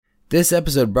This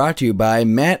episode brought to you by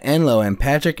Matt Enlow and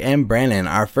Patrick M. Brannon,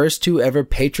 our first two ever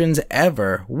patrons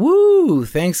ever. Woo!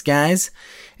 Thanks, guys.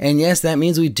 And yes, that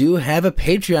means we do have a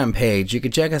Patreon page. You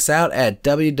can check us out at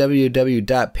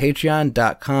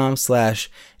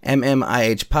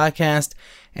www.patreon.com/MMIH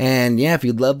And yeah, if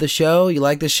you love the show, you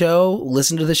like the show,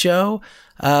 listen to the show,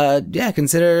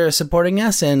 consider supporting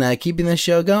us and keeping this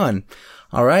show going.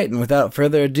 All right, and without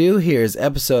further ado, here's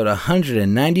episode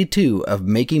 192 of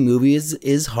Making Movies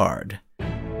is Hard.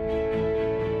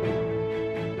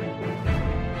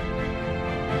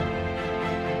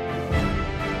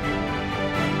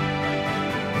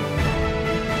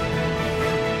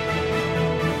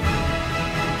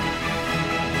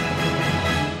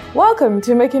 Welcome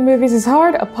to Making Movies is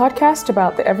Hard, a podcast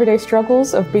about the everyday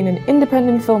struggles of being an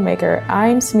independent filmmaker.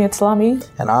 I'm Samiat and Alrik.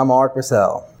 And I'm Mark.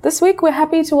 This week we're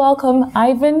happy to welcome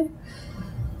Yvan.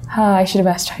 I should have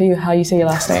asked you how you say your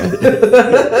last name. Yvan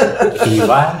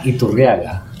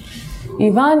Iturriaga.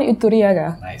 Yvan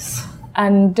Iturriaga. Nice.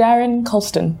 And Darren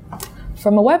Colston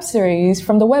from the web series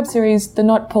The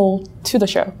Not Pull to the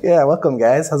Show. Yeah, welcome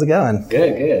guys. How's it going?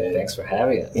 Good. Thanks for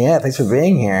having us. Yeah, thanks for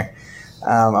being here.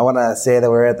 I want to say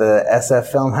that we're at the SF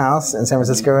Film House in San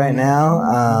Francisco right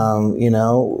now,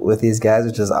 with these guys,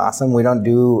 which is awesome. We don't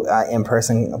do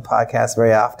in-person podcasts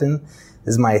very often.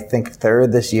 This is my, I think,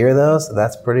 third this year, though, so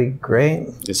that's pretty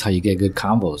great. That's how you get good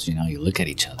combos, you look at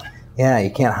each other. Yeah, you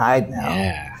can't hide now.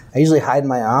 Yeah. I usually hide in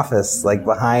my office, like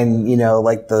behind,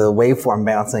 like the waveform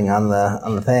bouncing on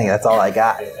the thing. That's all I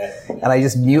got. And I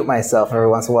just mute myself every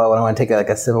once in a while when I want to take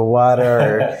a sip of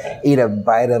water or eat a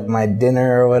bite of my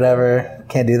dinner or whatever.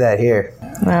 Can't do that here.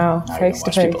 No, face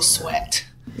to face. People sweat.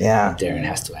 Yeah. Darren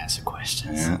has to answer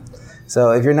questions. Yeah.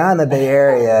 So if you're not in the Bay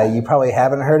Area, you probably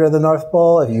haven't heard of the North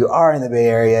Pole. If you are in the Bay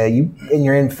Area and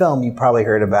you're in film, you probably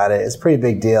heard about it. It's a pretty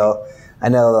big deal. I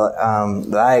know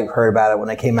that I heard about it when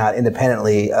I came out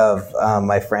independently of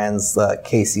my friends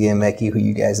Casey and Mickey, who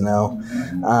you guys know.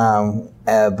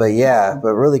 But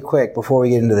really quick, before we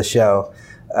get into the show,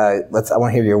 I want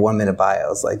to hear your 1-minute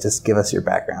bios. Like, just give us your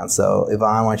background. So,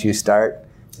 Yvan, why don't you start?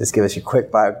 Just give us your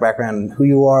quick background, who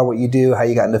you are, what you do, how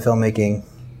you got into filmmaking.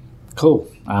 Cool.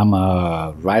 I'm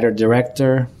a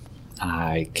writer-director.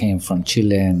 I came from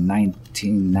Chile in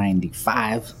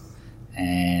 1995,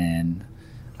 and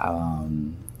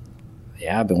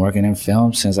I've been working in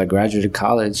film since I graduated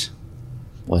college.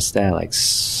 What's that, like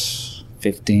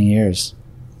 15 years?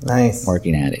 Nice.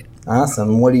 Working at it.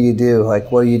 Awesome. What do you do?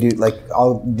 Like, what do you do? Like,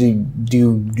 do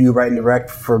you write and direct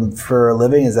for a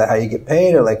living? Is that how you get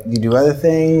paid, or like do you do other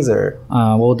things, or?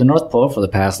 Well, the North Pole for the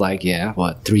past 3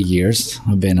 years.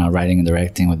 I've been writing and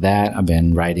directing with that. I've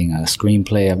been writing a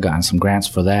screenplay. I've gotten some grants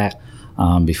for that.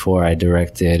 Before I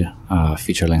directed a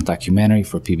feature-length documentary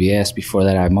for PBS. Before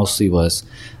that, I've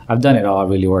done it all. I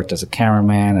really worked as a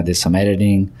cameraman. I did some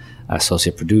editing,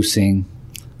 associate producing.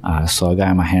 So I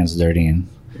got my hands dirty and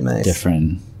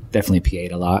definitely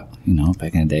PA'd a lot,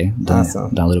 back in the day. Awesome.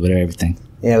 Done a little bit of everything.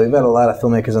 Yeah, we've had a lot of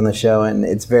filmmakers on the show, and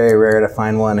it's very rare to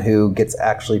find one who gets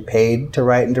actually paid to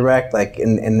write and direct,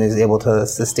 and is able to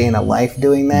sustain a life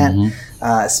doing that,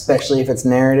 especially if it's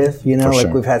narrative.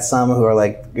 Sure. We've had some who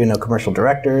are commercial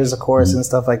directors, of course, and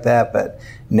stuff like that, but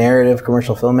narrative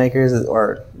commercial filmmakers,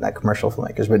 or not commercial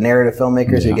filmmakers, but narrative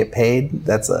filmmakers who get paid,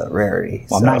 that's a rarity.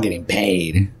 Well, I'm not getting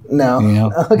paid.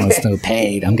 No. Okay. I'm still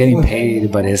paid. I'm getting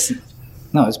paid, but it's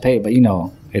paid, but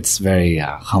it's very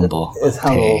humble. It's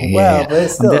humble. Pay. Well, but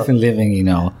it's still. I'm definitely living,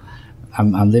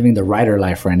 I'm living the writer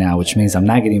life right now, which means I'm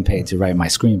not getting paid to write my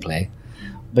screenplay.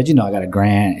 But, I got a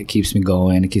grant. It keeps me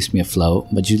going. It keeps me afloat.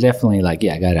 But you definitely, I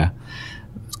got to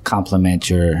complement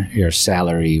your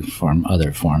salary from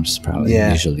other forms, probably,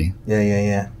 usually.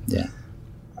 Yeah.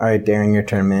 All right, Darren, your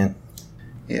turn, man.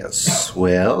 Yes,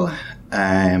 well,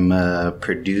 I'm a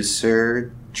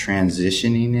producer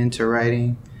transitioning into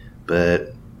writing,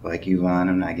 but like Yvan,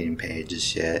 I'm not getting paid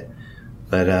just yet.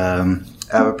 But I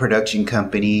have a production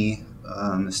company.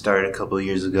 Started a couple of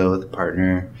years ago with a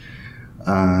partner.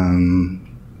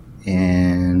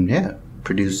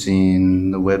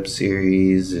 Producing the web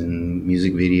series and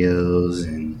music videos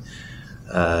and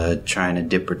trying to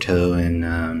dip our toe in.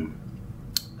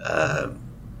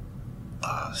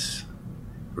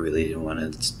 Really didn't want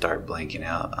to start blanking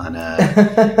out on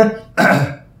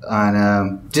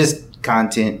just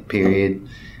content, period.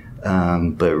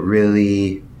 But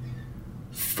really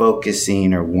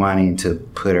focusing or wanting to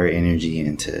put our energy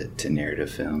into narrative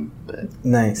film. But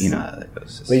nice. You know how that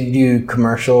goes. But you do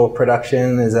commercial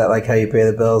production? Is that like how you pay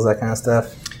the bills, that kind of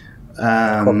stuff?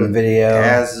 Corporate video?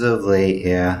 As of late,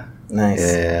 yeah. Nice.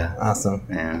 Yeah. Awesome.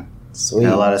 Yeah. Sweet.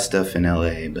 A lot of stuff in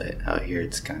LA, but out here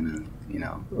it's kind of,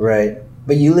 Right.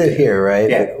 But you live here, right?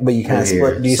 Yeah. But you kind of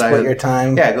split. Do you split your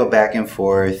time? Yeah, I go back and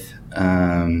forth.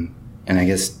 And I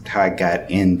guess how I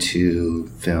got into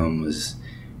film was,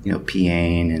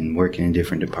 PAing and working in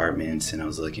different departments. And I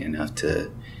was lucky enough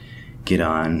to get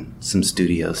on some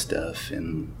studio stuff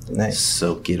and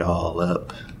soak it all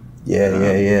up.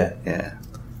 Yeah.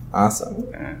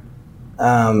 Awesome.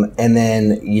 And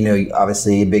then,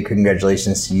 obviously, big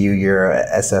congratulations to you. You're a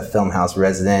SF Filmhouse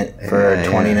resident for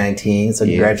 2019. So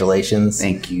congratulations.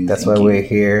 Thank you. That's why we're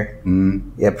here.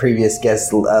 Yeah, previous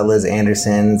guest, Liz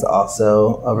Anderson's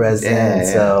also a resident.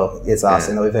 So it's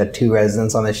awesome that we've had 2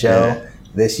 residents on the show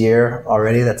this year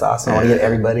already. That's awesome. I want to get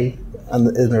everybody in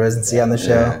the residency on the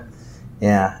show.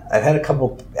 Yeah. I've had a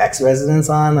couple ex-residents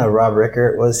on. Rob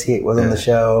Rickert was on the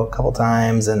show a couple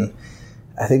times, and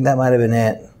I think that might have been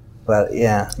it. But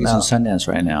yeah, he's in Sundance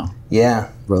right now. Yeah,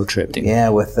 road tripping. Yeah,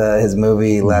 with his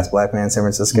movie Last Black Man in San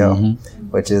Francisco,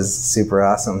 which is super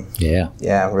awesome.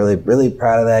 Yeah, really, really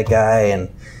proud of that guy, and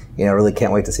really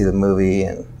can't wait to see the movie.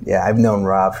 And yeah, I've known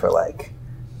Rob for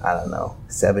I don't know,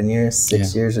 7 years,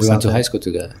 6 years or something. We went to high school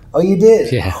together. Oh, you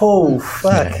did? Yeah. Oh,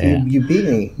 fuck. You beat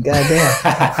me. Goddamn.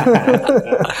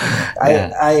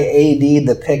 I AD'd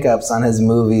the pickups on his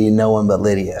movie No One But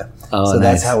Lydia. Oh, so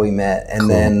that's how we met. And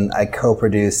then I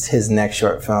co-produced his next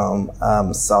short film,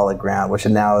 Solid Ground, which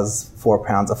now is 4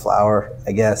 Pounds of Flour,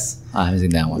 I guess. I haven't seen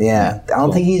that one. Yeah. I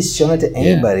don't think he's shown it to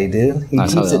anybody, dude. He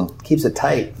keeps it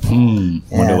tight.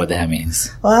 Wonder what that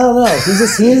means. Well, I don't know.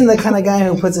 He isn't the kind of guy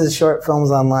who puts his short films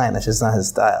online. That's just not his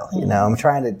style. I'm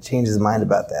trying to change his mind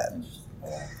about that.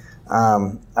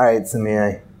 All right,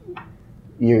 Samia,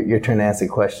 your turn to ask a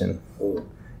question.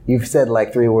 You've said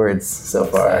 3 words so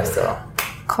far, so.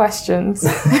 Questions.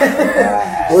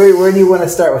 Where do you want to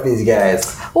start with these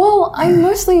guys? Well, I'm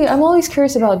always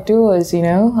curious about duos,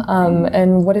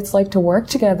 and what it's like to work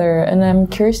together. And I'm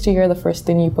curious to hear the first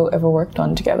thing you both ever worked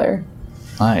on together.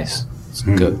 Nice. It's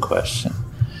a good question.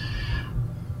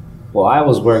 Well, I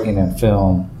was working in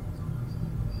film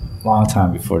a long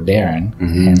time before Darren,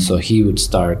 and so he would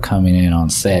start coming in on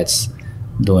sets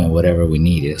doing whatever we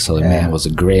needed. So the man was a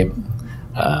grip.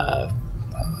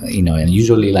 And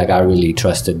usually I really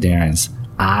trusted Darren's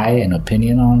eye and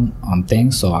opinion on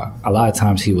things. So a lot of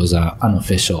times he was an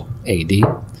unofficial AD.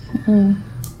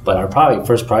 But our probably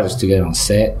first projects together on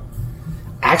set,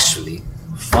 actually,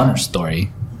 funner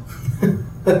story.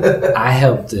 I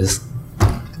helped this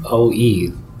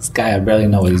OE, this guy I barely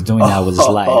know what he's doing now with his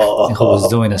life, who was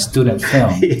doing a student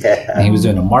film. And he was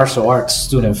doing a martial arts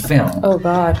student film. Oh,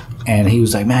 God. And he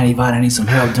was like, man, Yvan, I need some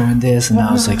help doing this. And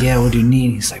I was like, yeah, what do you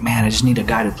need? He's like, man, I just need a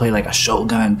guy to play a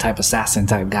Shogun type assassin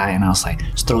type guy. And I was like,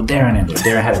 just throw Darren in there.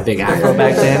 Darren had a big afro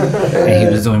back then, and he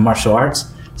was doing martial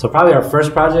arts. So probably our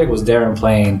first project was Darren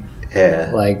playing, I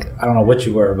don't know what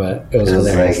you were, but it was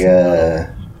hilarious.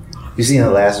 You seen the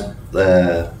last,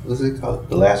 what's it called?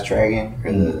 The Last Dragon?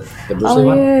 Or the Bruce Lee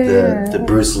one? The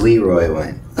Bruce Leroy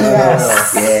one.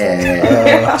 Yes.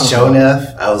 Yeah.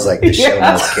 Shonuff. I was the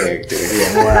Shonuff character.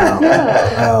 Wow.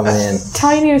 Oh, man.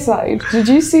 Tiny aside, did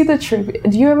you see the tribute?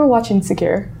 Do you ever watch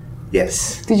Insecure?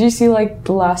 Yes. Did you see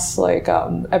the last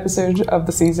episode of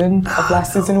the season of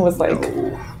last season was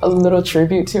a little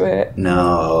tribute to it?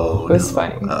 No. It was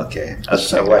funny. Okay. I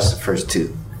watched the first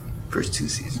two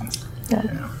seasons.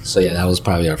 Yeah. So that was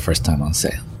probably our first time on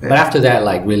set. But after that,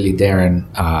 really Darren,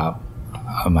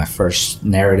 my first second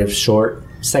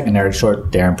narrative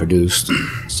short, Darren produced.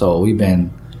 So we've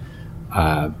been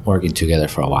working together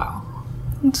for a while.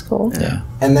 That's cool. Yeah.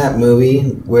 And that movie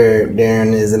where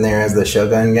Darren is in there as the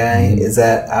Shogun guy, is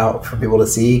that out for people to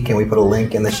see? Can we put a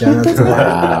link in the show notes for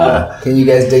that? Can you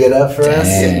guys dig it up for us?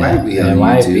 It might be on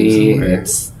YouTube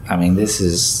somewhere. This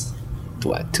is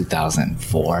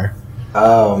 2004.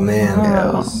 Oh man!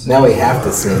 Now we have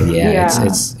to see. Yeah.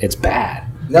 It's bad.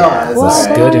 No, it's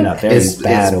good enough. It's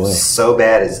bad away. So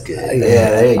bad it's good.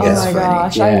 Yeah, there you go. Oh my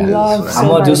gosh, I love. I'm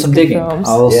gonna do some digging. Films.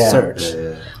 I'll search.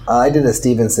 I did a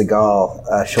Steven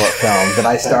Seagal short film that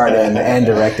I starred in and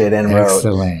directed and wrote,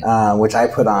 which I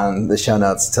put on the show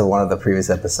notes to one of the previous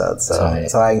episodes.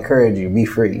 So I encourage you, be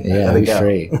free. Yeah, be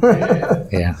free.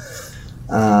 Yeah.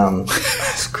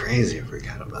 That's crazy. I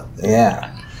forgot about that.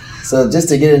 Yeah. So just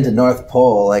to get into North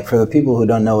Pole, for the people who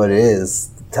don't know what it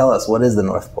is, tell us, what is the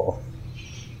North Pole?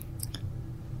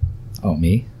 Oh,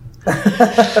 me?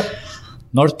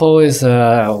 North Pole is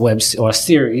a a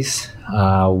series.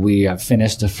 We have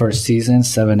finished the first season,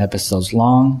 7 episodes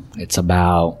long. It's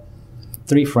about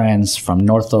 3 friends from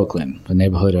North Oakland, the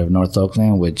neighborhood of North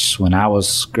Oakland, which when I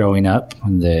was growing up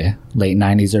in the late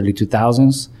 90s, early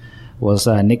 2000s, was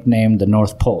nicknamed the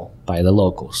North Pole by the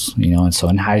locals, And so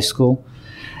in high school,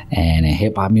 And in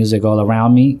hip hop music all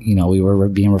around me, you know, we were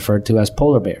being referred to as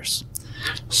polar bears.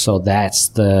 So that's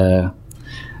the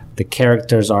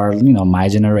characters are, you know, my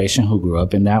generation who grew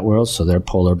up in that world. So they're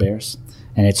polar bears.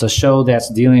 And it's a show that's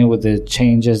dealing with the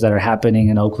changes that are happening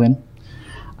in Oakland.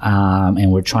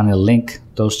 And we're trying to link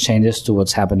those changes to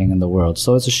what's happening in the world.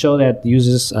 So it's a show that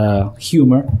uses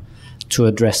humor to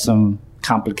address some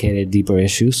complicated, deeper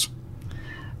issues,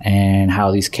 and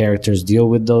how these characters deal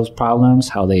with those problems,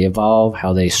 how they evolve,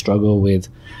 how they struggle with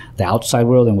the outside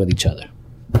world and with each other.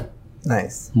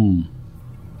 Nice.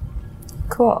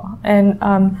 Cool. And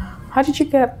how did you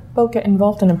both get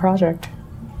involved in the project?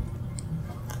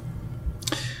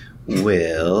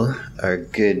 Well, our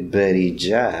good buddy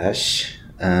Josh,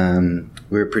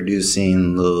 we're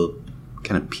producing little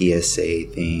kind of PSA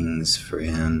things for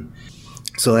him.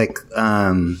 So like,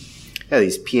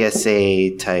 these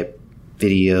PSA type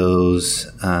videos,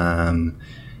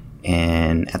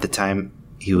 and at the time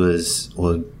he was,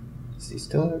 is he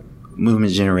still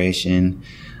Movement Generation?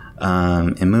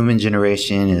 And Movement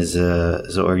Generation is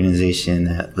an organization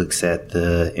that looks at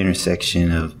the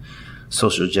intersection of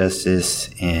social justice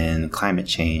and climate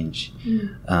change.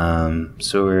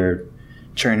 So we're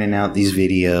churning out these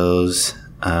videos,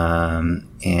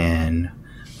 and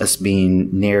us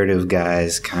being narrative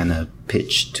guys kind of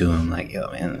pitched to him like, yo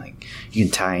man, like you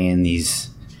can tie in these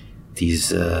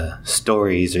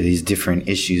stories or these different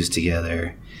issues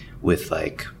together with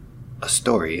like a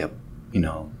story, you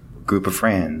know, group of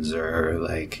friends or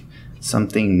like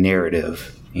something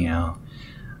narrative, you know.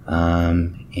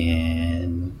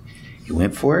 And he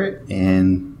went for it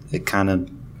and it kind of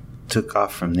took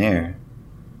off from there.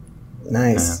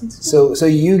 Nice. So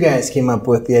you guys came up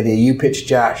with the idea. You pitched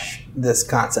Josh this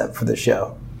concept for the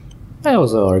show. That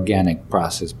was an organic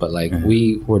process, but like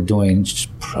we were doing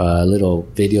little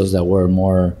videos that were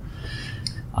more,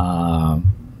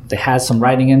 they had some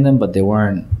writing in them, but they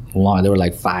weren't long. They were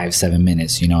like 5-7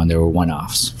 minutes, you know, and they were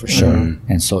one-offs for sure.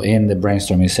 And so in the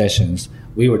brainstorming sessions,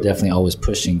 we were definitely always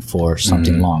pushing for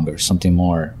something longer, something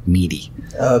more meaty.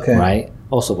 Okay. Right?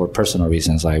 Also for personal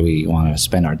reasons, like we want to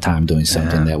spend our time doing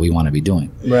something that we want to be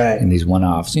doing. Right. And these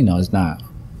one-offs, you know, it's not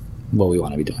what we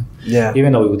want to be doing. Yeah.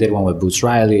 Even though we did one with Boots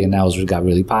Riley and that got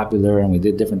really popular, and we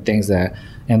did different things and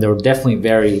they were definitely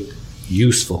very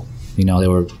useful. You know, they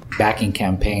were backing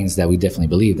campaigns that we definitely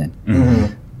believed in.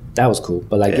 That was cool.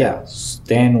 But like,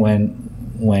 then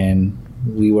when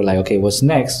we were like, okay, what's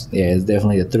next? Yeah, it's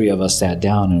definitely the three of us sat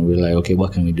down and we were like, okay,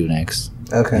 what can we do next?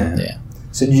 Okay. Yeah.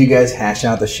 So did you guys hash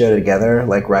out the show together,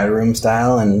 like writer room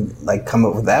style, and like come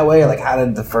up with that way? Or like how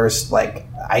did the first like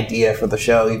idea for the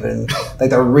show even, like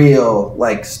the real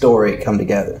like story come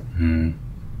together?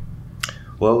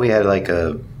 Well, we had like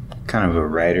a kind of a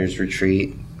writer's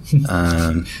retreat.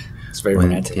 It's very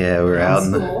romantic. Yeah, we were out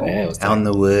in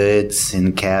the woods in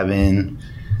a cabin.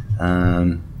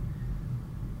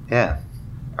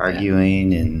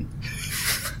 Arguing and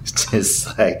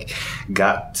just like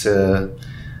got to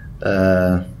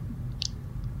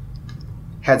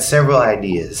had several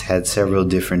ideas, had several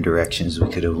different directions we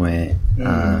could have went.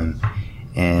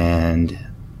 And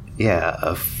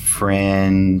a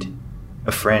friend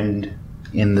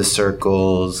in the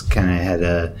circles kind of had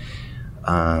a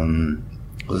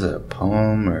was it a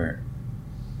poem or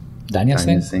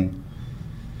Danya's thing?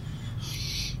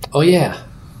 Oh yeah.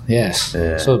 Yes.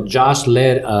 So Josh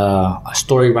led a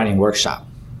story writing workshop.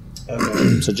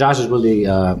 Okay. So Josh is really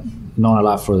known a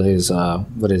lot for his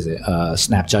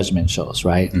Snap Judgment shows,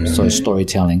 right? So his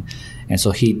storytelling, and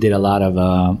so he did a lot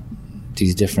of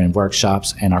these different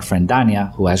workshops. And our friend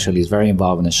Danya, who actually is very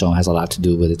involved in the show and has a lot to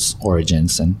do with its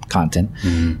origins and content,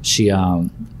 she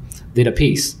did a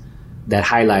piece that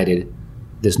highlighted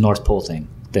this North Pole thing,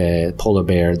 the polar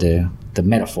bear, the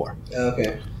metaphor.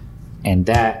 Okay. And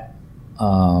that.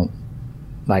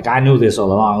 Like I knew this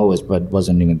all along always, but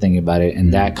wasn't even thinking about it.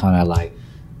 And that kind of like,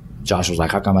 Josh was like,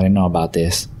 how come I didn't know about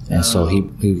this? And so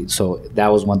so that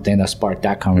was one thing that sparked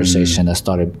that conversation that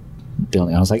started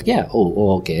building. I was like,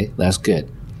 okay, that's good.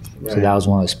 Right. So that was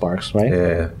one of the sparks, right?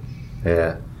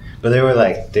 Yeah. But they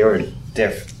were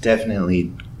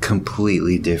definitely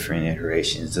completely different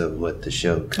iterations of what the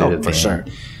show could have been. For sure.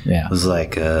 Yeah. It was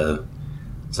like a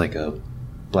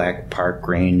black park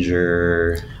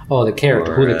ranger. Oh, the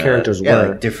character, who the characters were.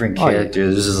 Like different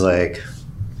characters. This is like,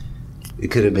 it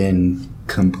could have been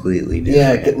completely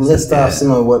different. Yeah, list off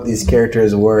some of what these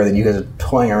characters were that you guys are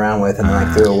toying around with and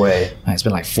like threw away. It's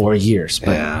been like 4 years,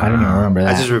 but I don't even remember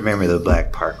that. I just remember the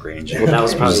black park ranger. Well, that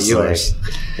was probably yours.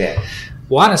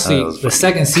 Well, honestly, the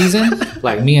second season,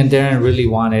 like me and Darren really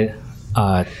wanted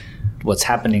what's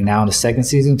happening now in the second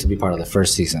season to be part of the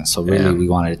first season. So really we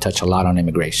wanted to touch a lot on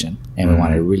immigration, and we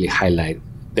wanted to really highlight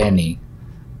Benny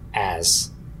as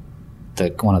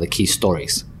one of the key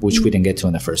stories, which we didn't get to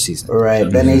in the first season. Right,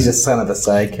 Benny's just kind of a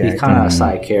side character. He's kind of a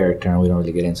side character, and we don't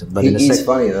really get into it. But he's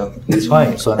funny, though. He's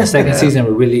funny. So in the second season,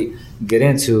 we really get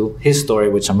into his story,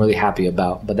 which I'm really happy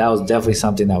about. But that was definitely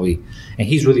something that and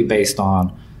he's really based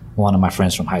on one of my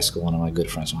friends from high school, one of my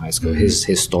good friends from high school. His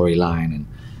storyline and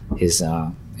his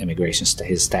immigration,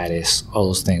 his status, all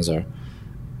those things are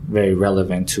very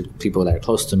relevant to people that are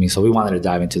close to me. So we wanted to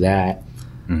dive into that.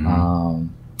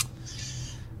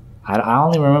 I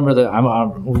only remember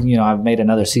I've made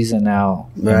another season now.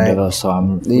 Right. So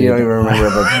I'm. You don't even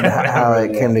remember how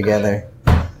it came together.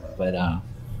 But I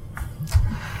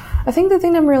think the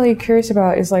thing I'm really curious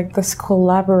about is like this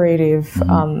collaborative.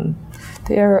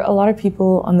 There are a lot of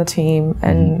people on the team,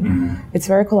 and it's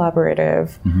very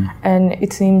collaborative. And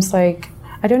it seems like,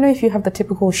 I don't know if you have the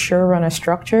typical showrunner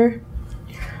structure.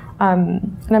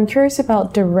 And I'm curious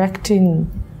about directing,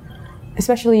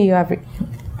 especially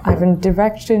I've been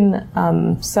directing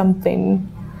something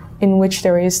in which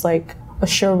there is like a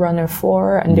showrunner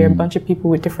for, and there are a bunch of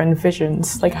people with different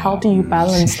visions. Like, how do you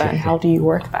balance that? And how do you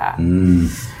work that?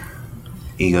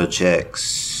 Ego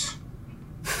checks.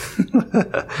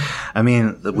 I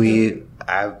mean,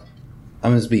 I'm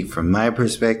gonna speak from my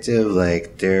perspective.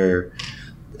 Like,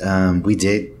 we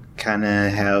did kind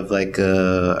of have like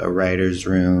a writer's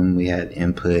room. We had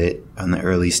input on the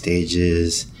early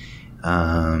stages.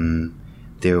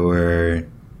 There were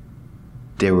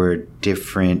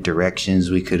different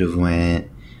directions we could have went,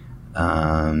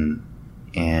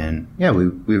 and yeah,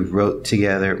 we wrote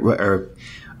together, or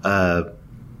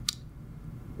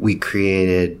we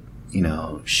created,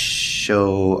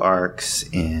 show arcs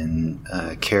and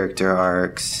character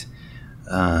arcs,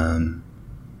 and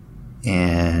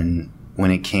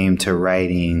when it came to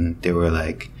writing, there were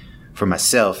like, for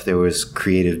myself, there was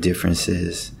creative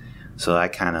differences, so I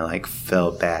kind of like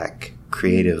fell back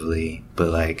creatively, but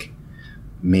like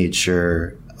made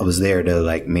sure I was there to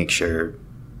like make sure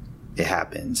it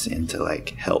happens and to like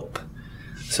help.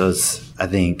 So it's, I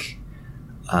think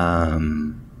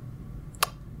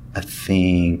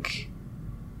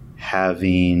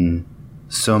having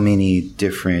so many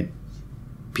different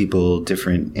people,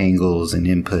 different angles and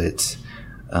inputs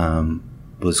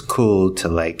was cool to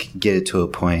like get it to a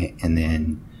point, and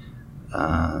then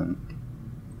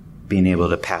being able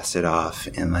to pass it off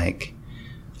and like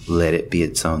let it be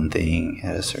its own thing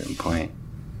at a certain point.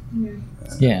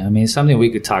 Yeah, I mean, it's something we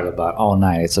could talk about all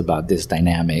night. It's about this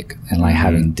dynamic and like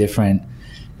having different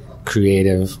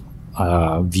creative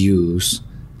views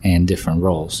and different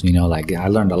roles. Like I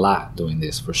learned a lot doing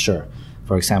this, for sure.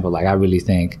 For example, like I really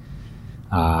think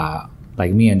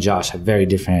like me and Josh have very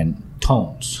different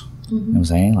tones. You know what I'm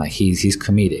saying? Like he's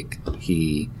comedic.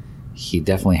 He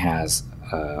definitely has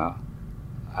a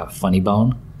funny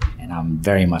bone, and I'm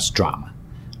very much drama.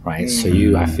 Right, so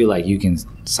I feel like you can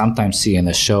sometimes see in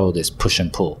the show this push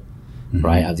and pull,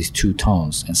 right, of these two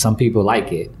tones, and some people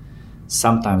like it.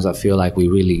 Sometimes I feel like we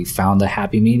really found a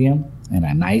happy medium and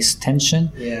a nice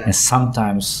tension, and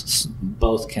sometimes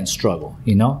both can struggle,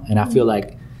 And I feel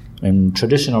like in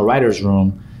traditional writer's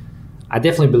room, I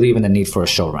definitely believe in the need for a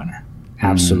showrunner,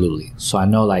 absolutely. So I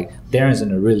know like Darren's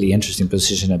in a really interesting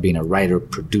position of being a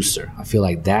writer-producer. I feel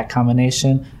like that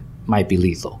combination might be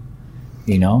lethal,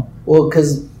 Well,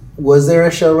 because was there a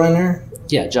showrunner?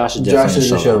 Yeah, Josh is definitely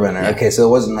the showrunner. Yeah. Okay, so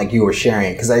it wasn't like you were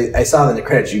sharing, because I saw in the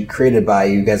credits you created by,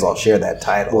 you guys all share that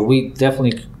title. Well, we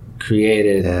definitely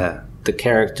created the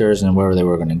characters and where they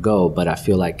were going to go, but I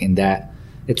feel like in that,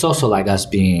 it's also like us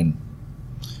being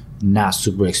not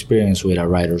super experienced with our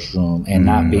writer's room and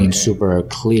not being super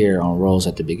clear on roles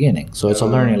at the beginning. So it's a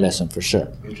learning lesson for sure.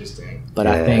 Interesting. But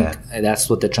I think that's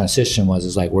what the transition was.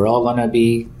 It's like we're all going to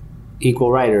be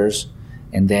equal writers,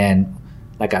 and then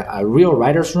like a real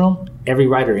writer's room, every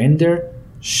writer in there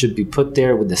should be put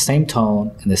there with the same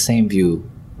tone and the same view,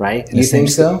 right? And you think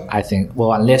so? I think,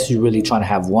 well, unless you're really trying to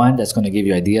have one that's going to give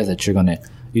you ideas that you're going to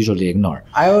usually ignore.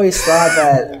 I always thought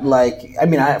that, like, I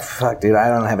mean, I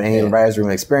don't have any writer's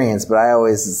room experience, but I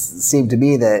always seemed to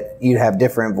me that you'd have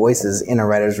different voices in a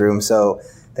writer's room, so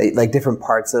they, like different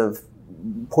points of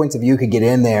view could get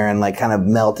in there and like kind of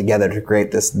meld together to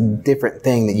create this different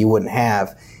thing that you wouldn't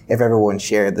have if everyone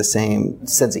shared the same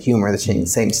sense of humor, the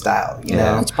same style. You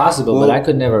know, it's possible, but I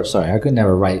could never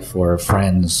write for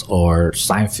Friends or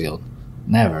Seinfeld.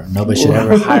 Never. Nobody should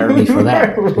ever hire me for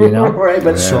that. Right?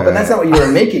 But that's not what you were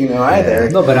making, though, either.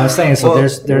 No, but I'm saying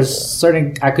there's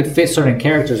certain, I could fit certain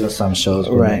characters in some shows,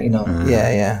 but, right?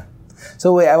 Yeah.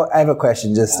 So wait, I have a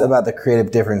question just about the creative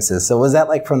differences. So was that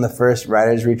like from the first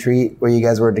writers retreat where you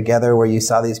guys were together, where you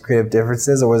saw these creative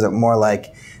differences, or was it more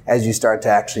like as you start to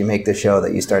actually make the show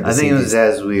that you started to see? I think it was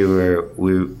as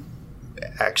we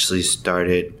actually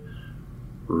started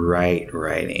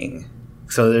writing.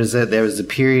 So there was a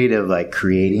period of like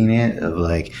creating it, of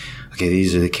like, okay,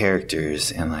 these are the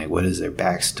characters, and like, what is their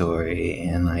backstory,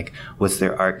 and like, what's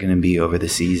their arc going to be over the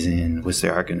season? What's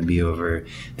their arc going to be over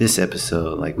this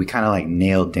episode? Like, we kind of like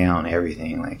nailed down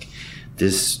everything. Like,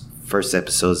 this first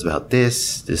episode is about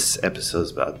this episode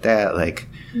is about that. Like,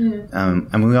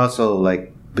 and we also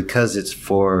like, because it's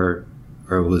for,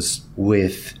 or was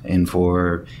with and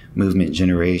for Movement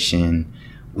Generation,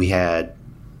 we had,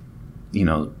 you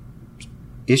know,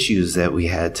 issues that we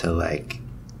had to like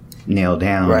nail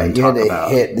down, right? And you talk had to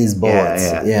about. hit these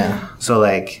bullets. Yeah. So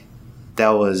like that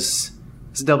was,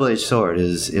 it's a double-edged sword.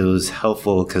 It was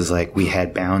helpful because like we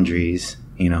had boundaries.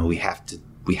 You know, we have to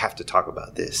talk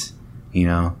about this. You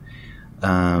know,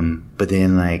 but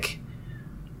then like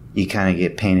you kind of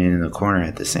get painted in the corner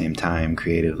at the same time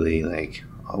creatively. Like,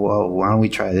 oh, well, why don't we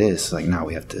try this? Like, now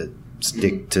we have to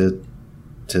stick to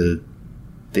the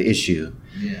issue.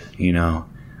 Yeah. You know.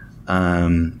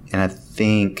 And I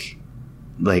think,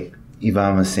 like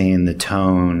Yvan was saying, the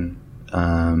tone,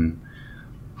 there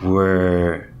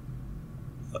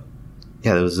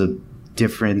was a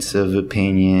difference of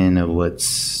opinion of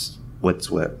what's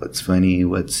funny,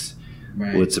 what's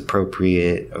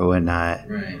appropriate or whatnot.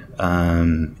 Right.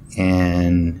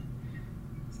 And,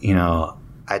 you know,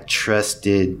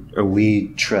 we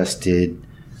trusted,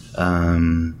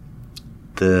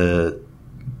 the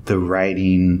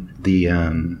writing,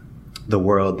 the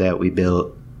world that we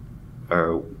built,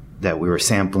 or that we were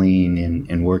sampling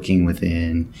and working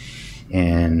within,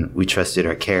 and we trusted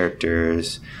our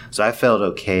characters. So I felt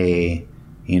okay,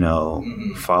 you know,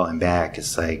 falling back.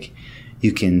 It's like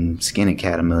you can skin a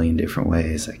cat a million different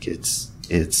ways. Like it's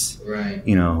right.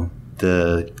 You know,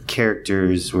 the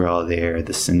characters were all there,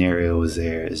 the scenario was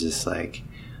there. It's just like,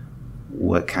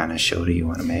 what kind of show do you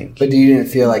want to make? But you didn't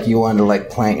feel like you wanted to like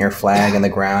plant your flag in the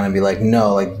ground and be like,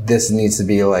 no, like this needs to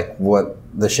be like what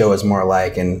the show is more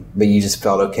like, but you just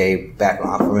felt okay backing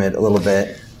off from it a little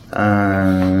bit?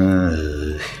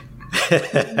 I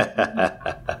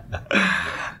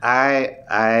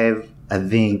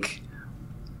think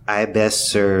I best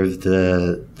served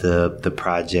the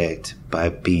project by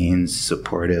being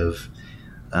supportive.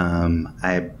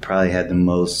 I probably had the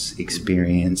most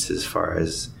experience as far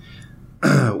as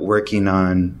working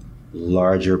on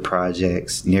larger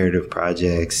projects, narrative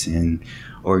projects, and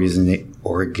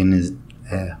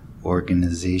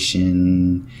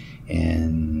organization.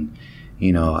 And,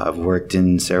 you know, I've worked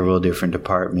in several different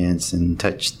departments and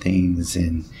touched things,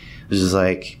 and it was just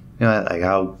like, you know, like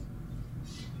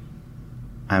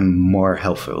I'm more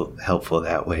helpful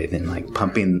that way than like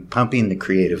pumping the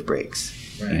creative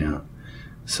brakes, right. You know.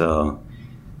 So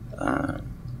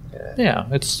yeah,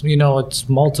 it's, you know, it's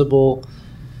multiple.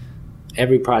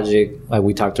 Every project, like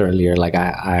we talked earlier, like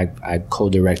I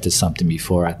co-directed something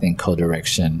before. I think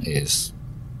co-direction is,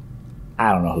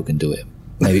 I don't know who can do it.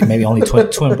 Maybe only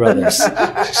twin brothers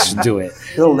should do it.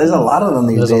 There's a lot of them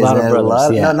these days. There's a lot of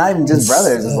brothers. Yeah. No, not even just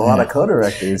brothers. There's a lot of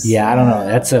co-directors. Yeah, I don't know.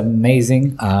 That's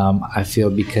amazing. I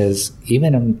feel, because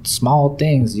even in small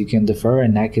things you can defer,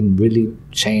 and that can really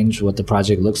change what the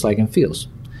project looks like and feels.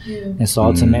 Yeah. And so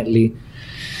ultimately,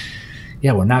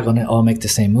 we're not going to all make the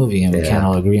same movie, and we can't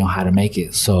all agree on how to make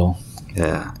it. So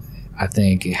I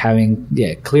think having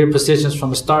clear positions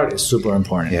from the start is super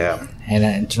important. Yeah. And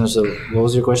in terms of, what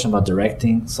was your question about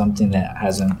directing? Something that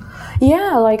hasn't...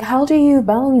 Yeah, like how do you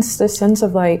balance the sense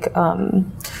of like...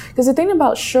 Because the thing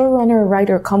about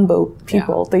showrunner-writer combo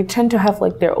people, they tend to have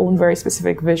like their own very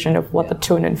specific vision of what the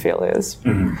tone and feel is.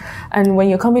 Mm-hmm. And when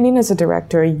you're coming in as a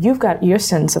director, you've got your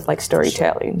sense of like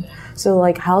storytelling. So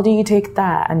like how do you take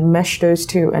that and mesh those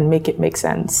two and make it make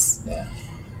sense? Yeah.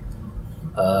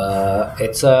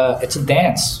 It's a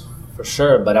dance. For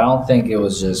sure, but I don't think it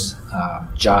was just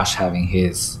Josh having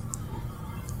his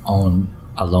own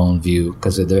alone view,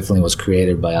 because it definitely was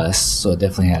created by us. So it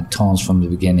definitely had tones from the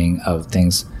beginning of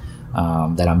things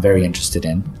that I'm very interested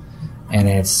in. And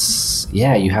it's,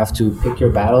 you have to pick your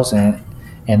battles, and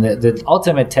the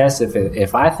ultimate test,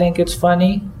 if I think it's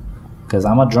funny, because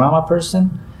I'm a drama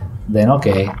person, then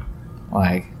okay,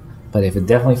 like. But if it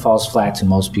definitely falls flat to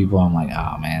most people, I'm like,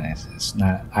 oh man, it's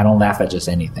not. I don't laugh at just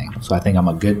anything. So I think I'm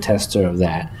a good tester of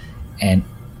that. And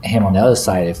him on the other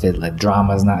side, if it like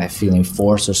drama is not feeling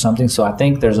forced or something. So I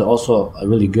think there's also a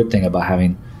really good thing about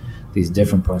having these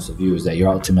different points of view, is that you're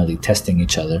ultimately testing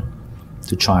each other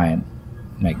to try and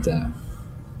make the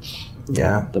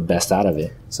the best out of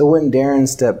it. So when Darren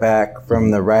stepped back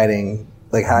from the writing,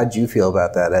 like, how did you feel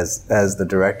about that as the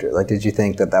director? Like, did you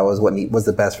think that was what was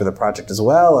the best for the project as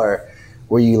well, or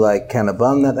were you like kind of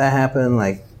bummed that happened?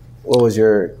 Like, what was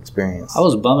your experience? I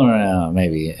was bummed on a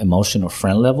maybe emotional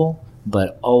friend level,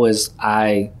 but always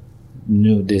I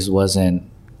knew this wasn't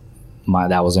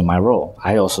that wasn't my role.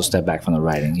 I also stepped back from the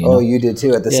writing. You know? You did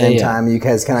too. At the same time, you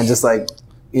guys kind of just like,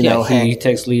 you know, he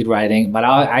takes lead writing, but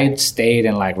I stayed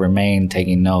and like remained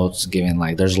taking notes, giving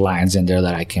like there's lines in there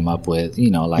that I came up with. You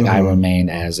know, like I remained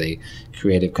as a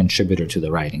creative contributor to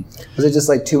the writing. Was it just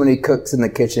like too many cooks in the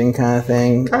kitchen kind of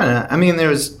thing? Kind of. I mean,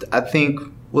 I think,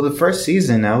 the first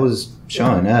season I was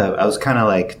showing up. I was kind of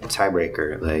like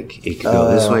tiebreaker. Like it could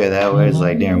go this way or that way. It's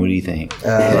like, Darren, what do you think?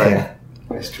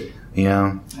 That's true. You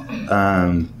know,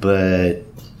 but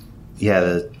yeah,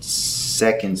 the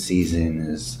second season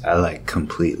is I like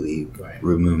completely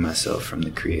remove myself from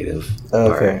the creative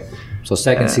part. So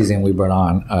second season we brought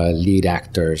on lead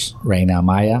actors Reina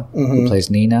Maya, who plays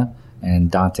Nina, and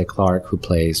Dante Clark, who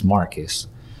plays Marcus,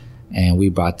 and we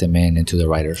brought them into the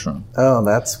writer's room. Oh,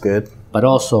 that's good. But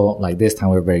also, like this time,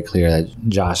 we're very clear that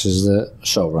Josh is the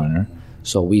showrunner.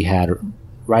 So we had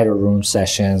writer room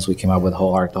sessions. We came up with the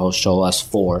whole arc, the whole show, us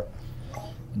four.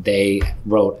 They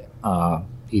wrote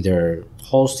either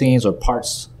whole scenes or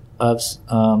parts of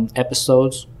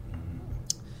episodes.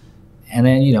 And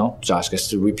then, you know, Josh gets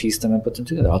to repiece them and put them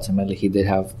together. Ultimately, he did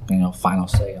have, you know, final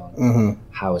say on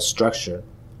how it's structured,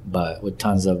 but with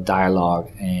tons of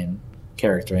dialogue and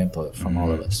character input from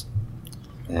all of us.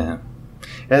 Yeah.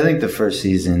 I think the first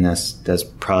season, that's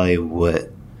probably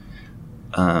what,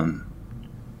 none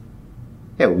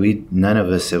of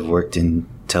us have worked in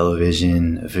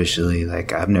television officially.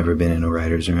 Like, I've never been in a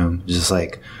writer's room. Just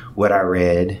like what I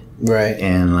read. Right.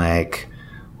 And like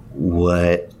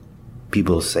what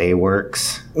people say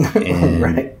works.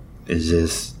 And it's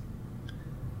just,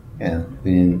 we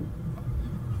didn't.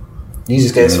 You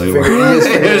just guys figured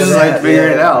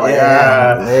it out.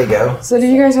 Yeah, there you go. So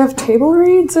did you guys have table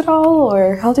reads at all,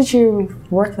 or how did you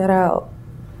work that out?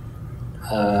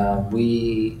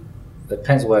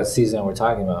 Depends what season we're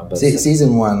talking about. But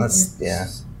season one,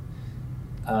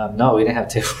 no, we didn't have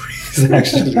table reads,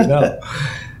 actually, no.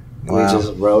 Wow. We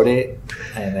just wrote it,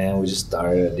 and then we just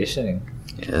started auditioning.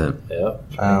 Yeah.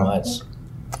 Pretty much.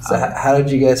 So how did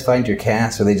you guys find your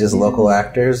cast? Are they just local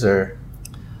actors, or...?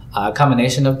 A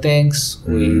combination of things.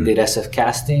 We did SF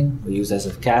casting. We used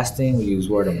SF casting. We used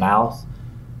word of mouth.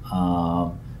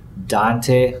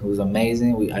 Dante, who's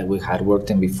amazing. We had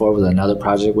worked in before with another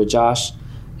project with Josh,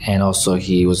 and also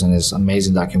he was in this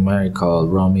amazing documentary called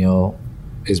Romeo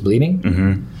is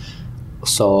Bleeding.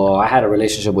 So I had a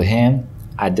relationship with him.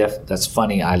 That's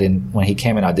funny. When he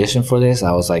came and auditioned for this,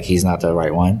 I was like, he's not the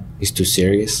right one. He's too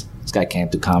serious. This guy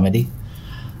can't do comedy.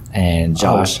 And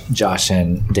Josh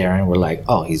and Darren were like,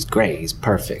 oh, he's great. He's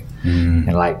perfect.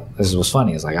 And like, this was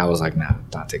funny. It's like, I was like, nah,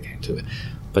 Dante can't do it.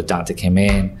 But Dante came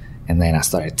in, and then I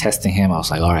started testing him. I was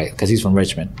like, all right, because he's from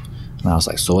Richmond. And I was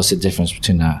like, so what's the difference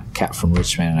between a cat from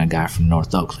Richmond and a guy from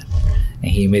North Oakland? And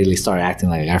he immediately started acting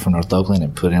like a guy from North Oakland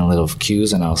and put in little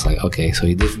cues. And I was like, okay, so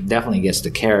he definitely gets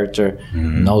the character,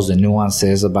 knows the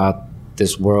nuances about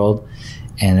this world.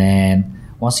 And then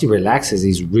once he relaxes,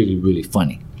 he's really, really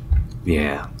funny.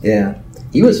 Yeah.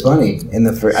 He was funny in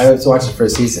the first. I watched the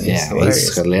first season. He's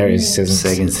hilarious.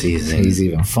 Second season, he's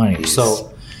even funny.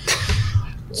 So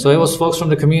it was folks from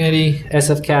the community,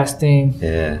 SF casting,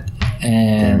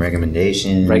 and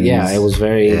recommendations. Right? Yeah, it was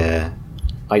very.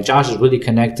 Like Josh is really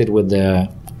connected with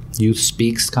the youth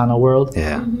speaks kind of world.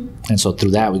 And so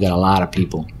through that, we got a lot of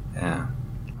people.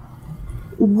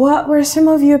 What were some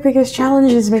of your biggest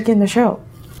challenges making the show?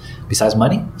 Besides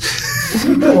money?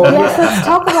 Yes, let's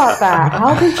talk about that.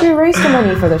 How did you raise the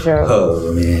money for the show?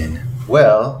 Oh, man.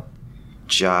 Well,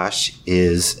 Josh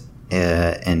is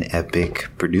an epic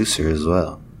producer as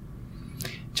well.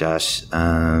 Josh,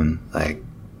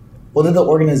 Well, did the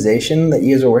organization that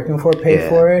you guys were working for pay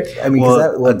for it? I mean,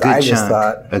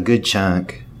 a good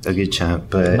chunk,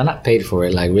 but not paid for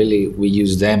it. Like, really, we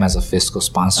use them as a fiscal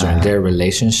sponsor in their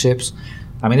relationships.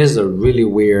 I mean, this is a really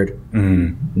weird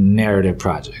narrative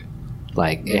project.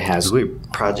 Like, it has a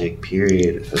weird project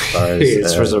period as far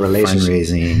as for the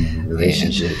fundraising and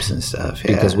relationships and stuff.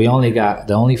 Because we only got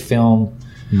the only film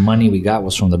money we got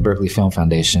was from the Berkeley Film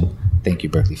Foundation. Thank you,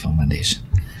 Berkeley Film Foundation.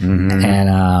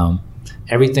 And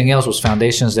everything else was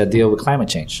foundations that deal with climate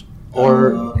change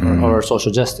or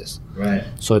social justice. Right.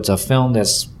 So it's a film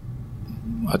it's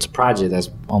a project that's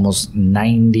almost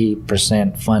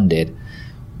 90% funded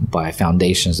by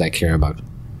foundations that care about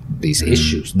these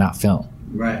issues, not film.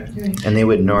 Right. And they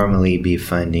would normally be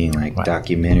funding like Right.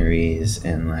 documentaries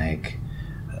and like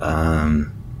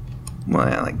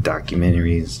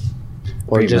documentaries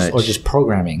or pretty just much.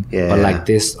 programming. Yeah. But like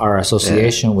this, our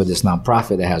association with this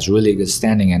nonprofit that has really good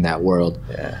standing in that world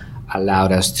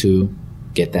allowed us to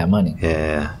get that money.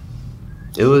 Yeah.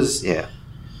 It was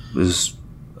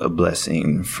a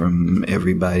blessing from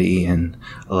everybody, and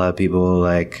a lot of people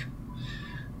like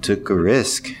took a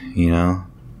risk, you know,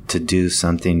 to do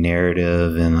something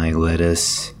narrative and like let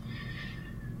us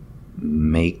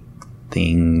make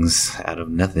things out of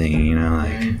nothing, you know,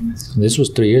 like This was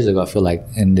 3 years ago, I feel like,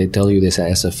 and they tell you this at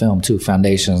SF Film too.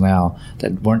 Foundations now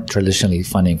that weren't traditionally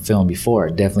funding film before are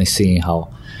definitely seeing how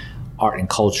art and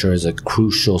culture is a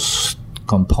crucial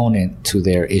component to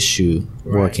their issue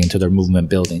working, to their movement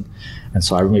building. And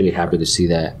so I'm really happy to see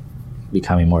that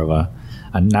becoming more of a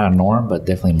not a norm, but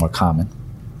definitely more common.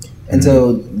 And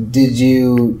so,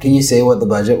 can you say what the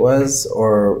budget was,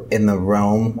 or in the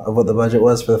realm of what the budget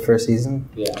was for the first season?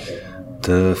 Yeah.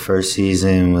 the first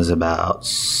season was about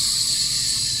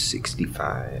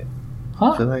 65.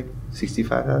 I feel like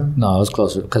 65,000. No, it was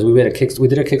closer because we did a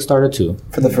Kickstarter too.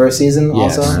 For the first season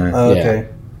Yes. also? Oh, okay.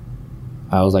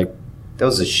 I was like, That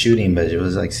was a shooting budget. It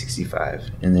was like 65.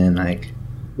 And then like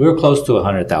we were close to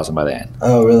 100,000 by the end,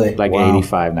 Oh, really? like Wow.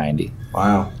 85, 90.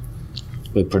 Wow.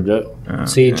 With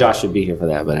see, Josh should be here for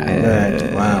that, but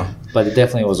Right. Wow. but it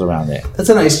definitely was around there. That's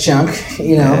a nice chunk,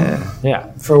 you know, Yeah,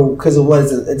 because of what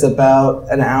is it? It's about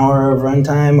an hour of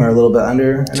runtime or a little bit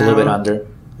under it's a little bit under.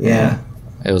 Yeah.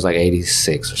 It was like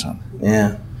 86 or something.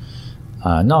 Yeah.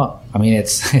 No, I mean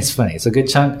it's funny. It's a good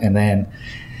chunk, and then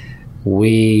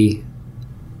we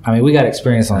got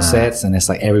experience on sets, and it's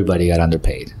like everybody got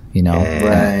underpaid, you know,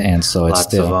 Right. and so it's lots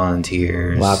still of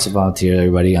volunteers. lots of volunteers,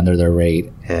 everybody under their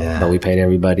rate, but we paid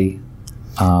everybody.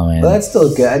 And Well, that's still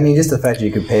good. I mean, just the fact that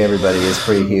you could pay everybody is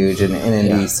pretty huge in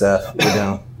indie stuff, you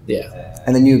know. yeah,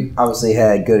 And then you obviously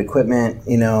had good equipment,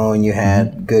 you know, and you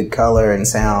had good color and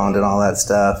sound and all that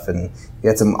stuff, and you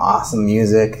had some awesome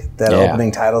music. That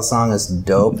opening title song is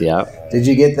dope. yeah. Did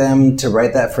you get them to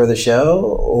write that for the show,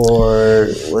 or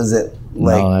was it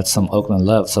like? No, that's some Oakland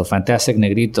love. So Fantastic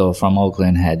Negrito from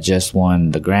Oakland had just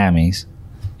won the Grammys,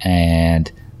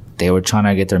 and they were trying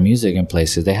to get their music in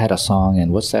places. They had a song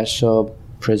in what's that show?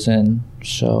 Prison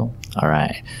show. All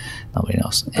right, nobody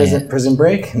knows. Prison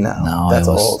Break? No, that's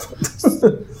it was-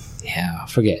 old. Yeah, I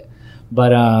forget.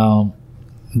 But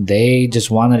they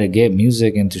just wanted to get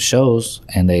music into shows,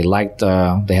 and they liked.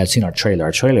 They had seen our trailer.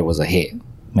 Our trailer was a hit,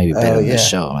 maybe better than the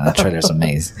show. Man, that trailer's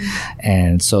amazing.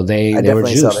 And so they were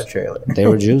definitely juiced. saw the trailer. They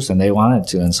were juiced, and they wanted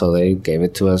to, and so they gave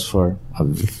it to us for a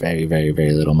very, very,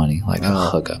 very little money, like a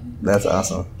hookup. That's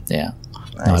awesome. Yeah,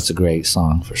 no, it's a great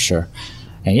song for sure.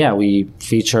 And yeah, we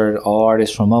featured all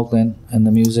artists from Oakland in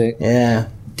the music. Yeah.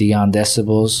 Dion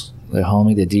Decibels, the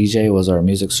homie, the DJ, was our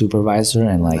music supervisor,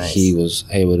 and like he was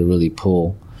able to really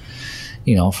pull,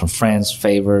 you know, from friends,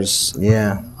 favors,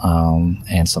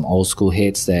 and some old school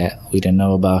hits that we didn't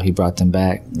know about. He brought them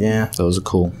back. Yeah. So it was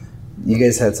cool. You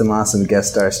guys had some awesome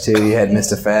guest stars too. You had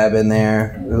Mr. Fab in there,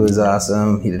 who was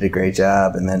awesome. He did a great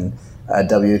job. And then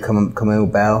W.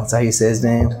 Kamau Bao, is that how you say his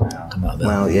name?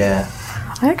 Well, yeah.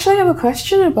 I actually have a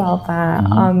question about that.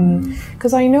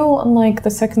 Because I know on like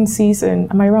the second season,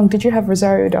 am I wrong? Did you have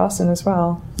Rosario Dawson as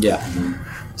well? Yeah.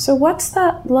 So what's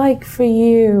that like for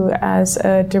you as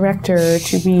a director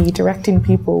to be directing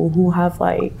people who have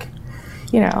like,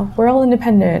 you know, we're all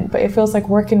independent, but it feels like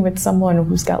working with someone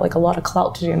who's got like a lot of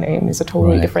clout to their name is a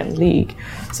totally different league.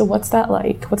 So what's that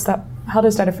like? How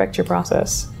does that affect your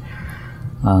process?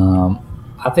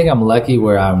 I think I'm lucky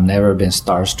where I've never been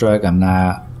starstruck.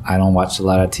 I don't watch a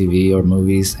lot of TV or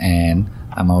movies, and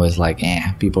I'm always like,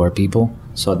 people are people.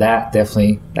 So that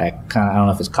definitely, that kind of, I don't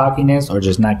know if it's cockiness or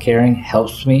just not caring,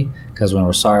 helps me. Because when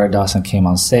Rosario Dawson came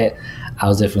on set, I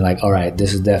was definitely like, all right,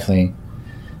 this is definitely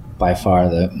by far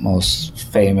the most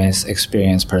famous,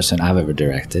 experienced person I've ever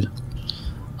directed.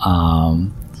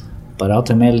 But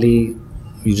ultimately,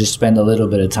 you just spend a little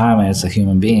bit of time, and it's a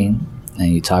human being,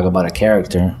 and you talk about a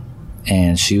character,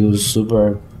 and she was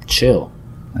super chill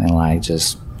and like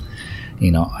just,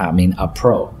 you know, I mean, a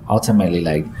pro. Ultimately,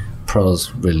 like,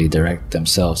 pros really direct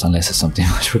themselves unless it's something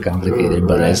much more complicated.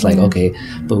 But it's like, okay,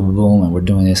 boom, boom, and we're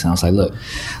doing this. And I was like, look,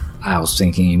 I was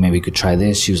thinking maybe you could try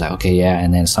this. She was like, okay, yeah.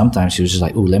 And then sometimes she was just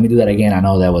like, ooh, let me do that again. I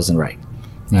know that wasn't right.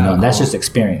 You know, and that's just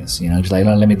experience. You know, just like,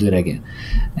 no, let me do that again.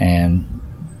 And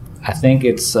I think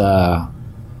it's,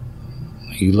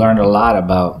 you learned a lot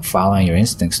about following your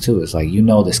instincts too. It's like, you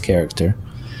know this character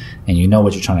and you know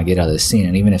what you're trying to get out of the scene.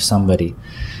 And even if somebody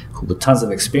with tons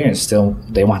of experience still,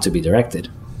 they want to be directed,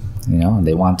 you know, and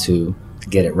they want to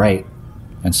get it right.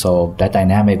 And so that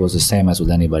dynamic was the same as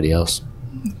with anybody else.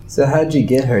 So how did you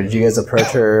get her? Did you guys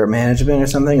approach her management or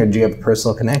something, or did you have a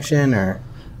personal connection? Or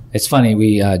it's funny.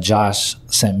 Josh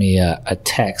sent me a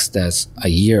text that's a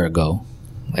year ago.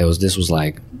 This was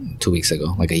like 2 weeks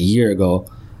ago. Like a year ago,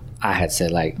 I had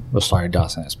said like, Rosario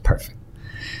Dawson is perfect.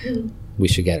 We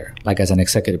should get her. Like as an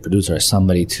executive producer, as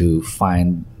somebody to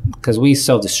find, because we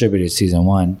self-distributed season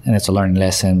 1, and it's a learning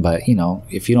lesson. But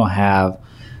if you don't have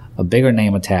a bigger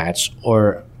name attached,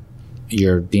 or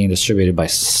you're being distributed by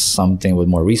something with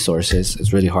more resources,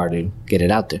 it's really hard to get it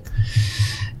out there.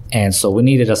 And so we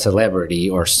needed a celebrity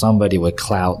or somebody with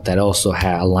clout that also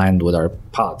had aligned with our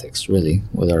politics, really,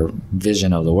 with our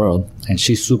vision of the world. And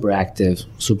she's super active,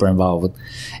 super involved.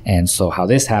 And so how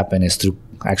this happened is through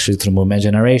Movement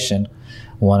Generation.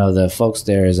 One of the folks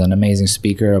there is an amazing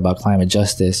speaker about climate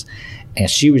justice. And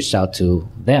she reached out to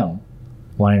them,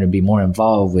 wanting to be more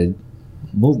involved with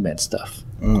movement stuff.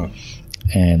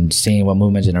 And seeing what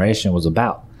Movement Generation was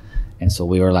about. And so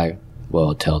we were like,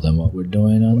 well, tell them what we're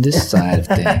doing on this side of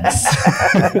things.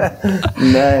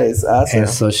 Nice, awesome. And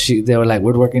so they were like,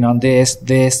 we're working on this,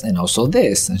 and also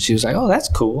this. And she was like, oh, that's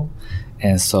cool.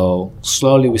 And so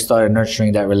slowly we started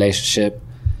nurturing that relationship,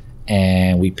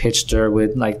 and we pitched her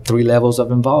with like 3 levels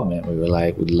of involvement. We were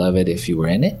like, we'd love it if you were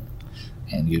in it,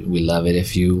 and we love it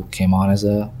if you came on as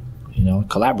a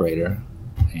collaborator.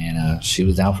 And she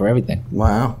was down for everything.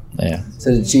 Wow. Yeah.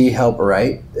 So did she help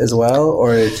write as well,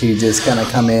 or did she just kind of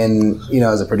come in,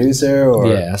 as a producer? Or?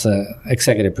 Yeah, as an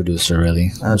executive producer,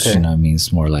 really. Okay. Which,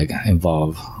 means more like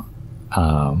involve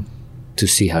to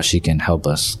see how she can help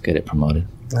us get it promoted.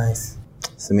 Nice.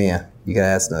 Samia, you got to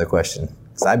ask another question.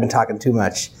 Because I've been talking too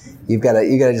much. You got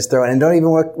to just throw in, and don't even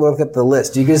look at the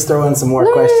list. You can just throw in some more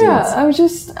questions. Yeah, I was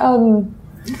just...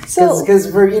 Because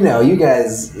for you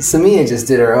guys, Samia just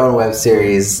did her own web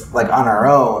series like on her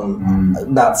own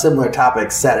about similar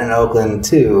topics set in Oakland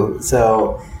too.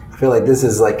 So I feel like this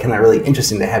is like kind of really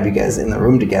interesting to have you guys in the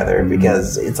room together,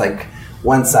 because it's like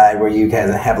one side where you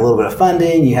guys have a little bit of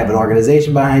funding, you have an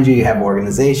organization behind you, you have an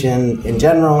organization in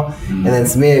general, and then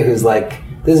Samia, who's like,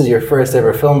 this is your first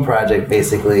ever film project,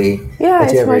 basically. Yeah,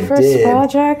 it's my first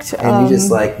project, and you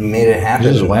just like made it happen.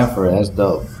 You just went for it. That's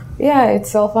dope. Yeah, it's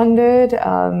self-funded,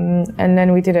 and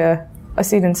then we did a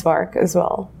seed and spark as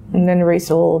well, and then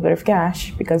raised a little bit of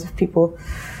cash because of people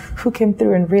who came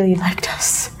through and really liked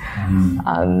us.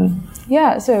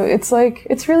 Yeah, so it's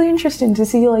really interesting to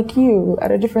see like you at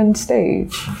a different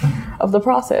stage of the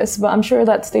process, but I'm sure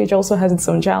that stage also has its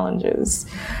own challenges.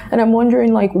 And I'm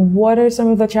wondering like, what are some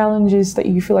of the challenges that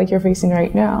you feel like you're facing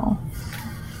right now?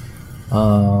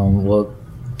 Well,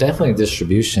 definitely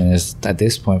distribution is at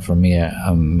this point for me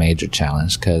a major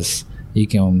challenge, because you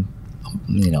can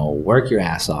work your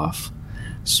ass off,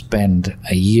 spend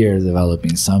a year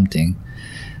developing something,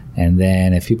 and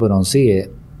then if people don't see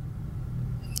it,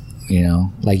 it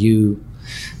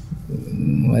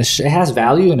has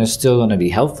value and it's still going to be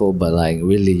helpful, but like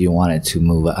really you want it to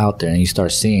move out there, and you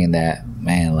start seeing that,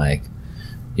 man, like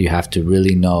you have to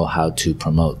really know how to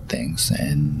promote things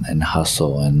and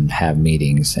hustle and have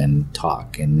meetings and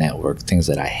talk and network, things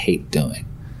that I hate doing.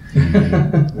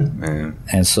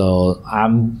 And so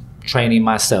I'm training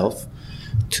myself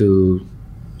to,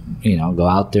 go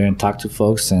out there and talk to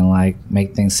folks and like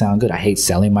make things sound good. I hate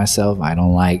selling myself. I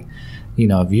don't like,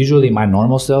 usually my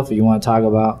normal self, if you want to talk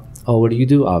about, oh, what do you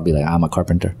do? I'll be like, I'm a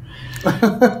carpenter. You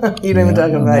don't even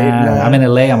talk about it. I'm in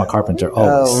LA, I'm a carpenter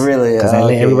always. Oh, really? Because LA,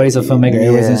 everybody's a filmmaker.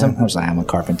 Everybody's doing something. I'm just like, I'm a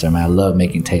carpenter, man. I love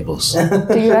making tables.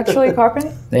 Do you actually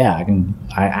carpent? Yeah, I can.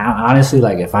 I honestly,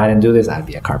 like, if I didn't do this, I'd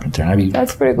be a carpenter. I'd be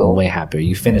That's pretty cool. Way happier.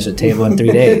 You finish a table in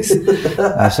 3 days.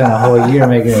 I spent a whole year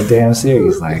making a damn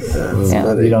series. Like,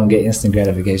 you don't get instant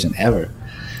gratification ever.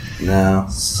 No.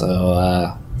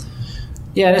 So,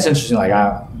 yeah, that's interesting. Like,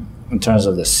 in terms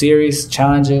of the series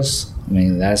challenges,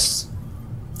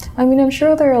 I'm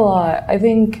sure there are a lot. I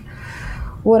think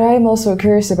what I'm also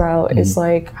curious about is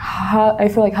like,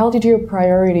 how did your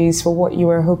priorities for what you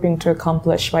were hoping to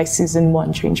accomplish by season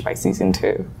 1 change by season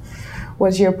 2? Were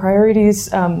your priorities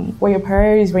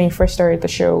when you first started the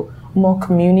show more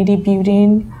community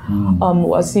building?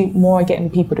 Was it more getting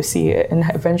people to see it and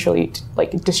eventually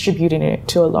like distributing it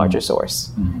to a larger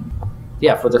source?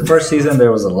 Yeah, for the first season,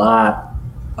 there was a lot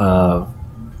of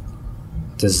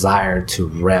desire to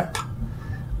rep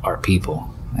our people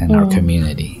and our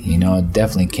community. It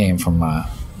definitely came from a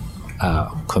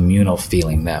communal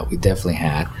feeling that we definitely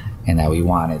had, and that we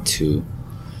wanted to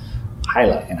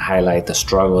highlight the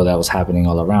struggle that was happening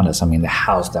all around us. The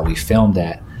house that we filmed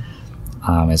at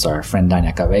is our friend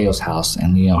Dania Cabello's house,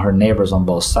 and her neighbors on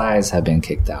both sides have been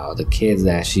kicked out. The kids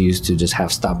that she used to just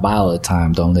have stop by all the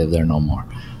time don't live there no more.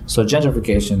 So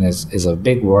gentrification is a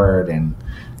big word and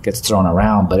gets thrown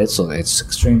around, but it's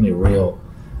extremely real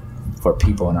for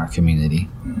people in our community.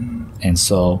 And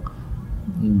so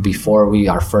before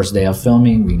our first day of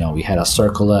filming, we had a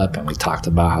circle up and we talked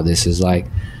about how this is like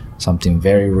something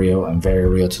very real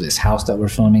to this house that we're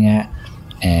filming at,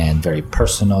 and very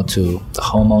personal to the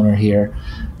homeowner here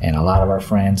and a lot of our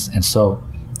friends. And so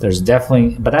there's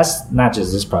definitely, but that's not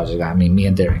just this project. I mean, me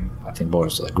and Darren, I think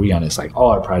Boris will agree on this, like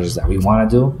all our projects that we want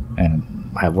to do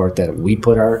and have work that we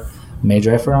put our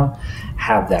major effort on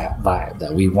have that vibe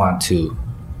that we want to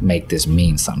make this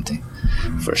mean something,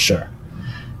 for sure.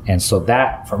 And so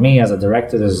that, for me as a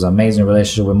director, there's an amazing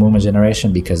relationship with Movement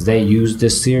Generation, because they used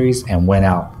this series and went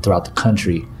out throughout the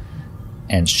country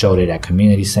and showed it at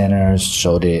community centers,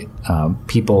 showed it,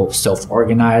 people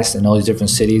self-organized in all these different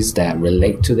cities that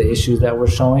relate to the issues that we're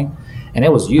showing. And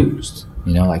it was used,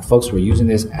 like folks were using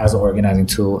this as an organizing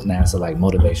tool and as a like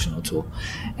motivational tool.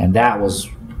 And that was,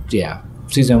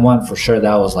 season 1 for sure,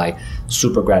 that was like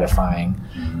super gratifying.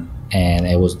 And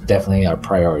it was definitely our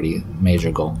priority,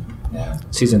 major goal. Yeah.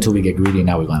 Season 2, we get greedy,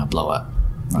 now we're gonna blow up.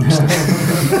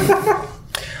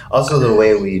 Also, the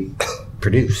way we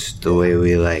produced, the way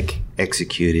we like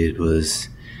executed was,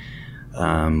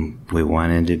 we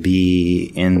wanted to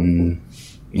be in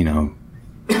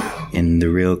the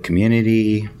real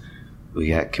community. We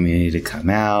got community to come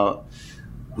out.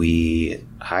 We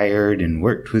hired and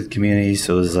worked with community,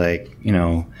 so it was like,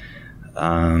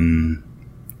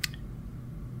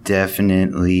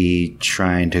 definitely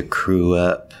trying to crew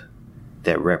up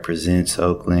that represents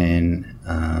Oakland,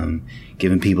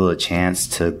 giving people a chance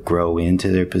to grow into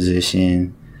their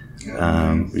position,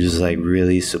 just like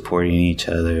really supporting each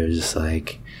other, just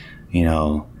like,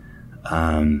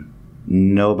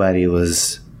 nobody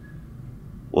was,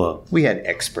 well, we had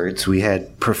experts, we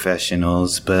had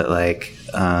professionals, but like,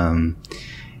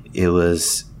 it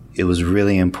was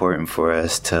really important for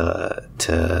us to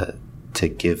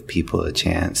give people a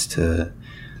chance to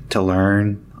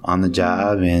learn on the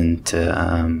job and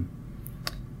to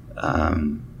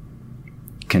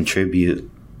contribute,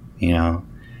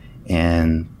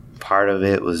 and part of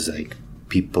it was like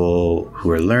people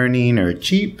who are learning are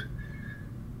cheap,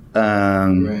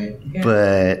 right.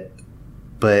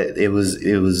 But it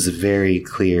was a very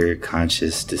clear,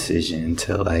 conscious decision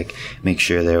to like make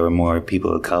sure there were more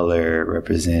people of color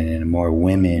represented, more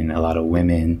women, a lot of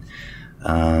women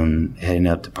heading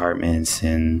up departments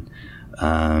and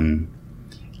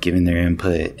giving their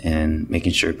input and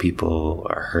making sure people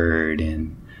are heard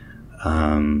and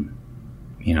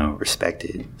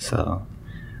respected. So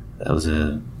that was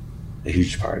a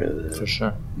huge part of it. For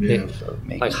sure. Yeah.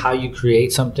 Like how you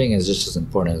create something is just as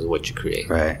important as what you create.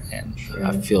 Right. And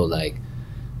I feel like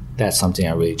that's something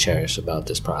I really cherish about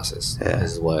this process. Yeah.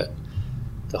 Is what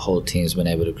the whole team's been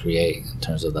able to create in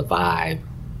terms of the vibe,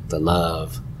 the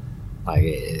love.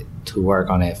 Like to work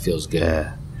on it feels good.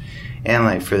 Yeah. And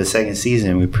like for the second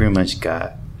season, we pretty much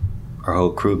got our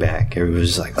whole crew back. Everybody was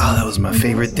just like, "Oh, that was my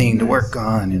favorite thing to work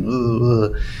on," and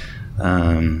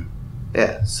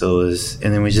yeah. So it was,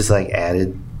 and then we just like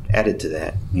added to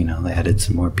that. Added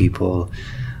some more people.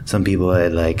 Some people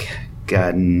had like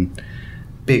gotten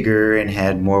bigger and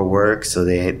had more work, so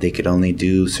they could only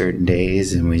do certain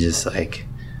days, and we just like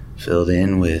filled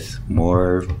in with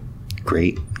more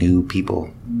great new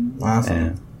people. Awesome.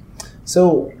 Yeah.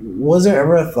 So was there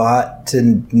ever a thought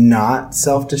to not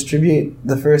self-distribute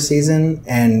the first season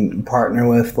and partner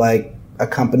with like a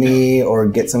company or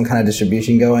get some kind of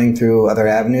distribution going through other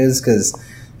avenues? Because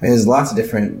there's lots of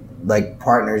different like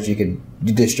partners you could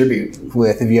distribute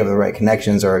with if you have the right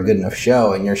connections or a good enough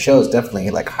show, and your show is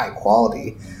definitely like high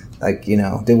quality. Like,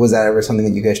 was that ever something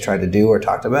that you guys tried to do or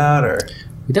talked about? Or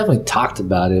we definitely talked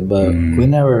about it, but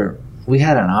we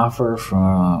had an offer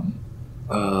from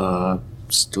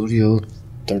Studio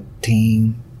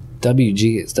 13,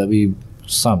 WG. It's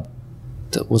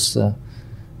what's the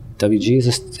WG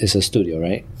is a studio,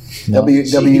 right? No?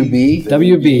 WB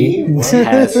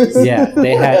has,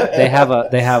 they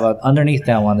have a underneath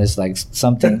that one is like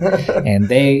something, and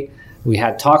we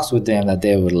had talks with them that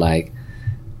they would like,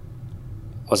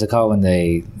 what's it called when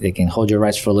they can hold your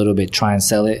rights for a little bit, try and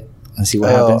sell it and see what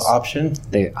happens. Option.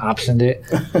 They optioned it,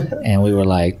 and we were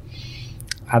like,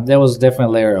 there was a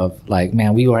different layer of like,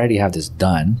 man, we already have this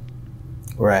done,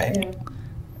 right? Yeah.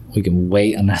 We can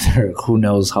wait another who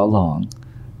knows how long,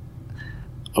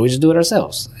 or we just do it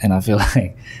ourselves. And I feel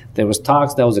like there was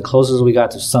talks, that was the closest we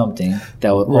got to something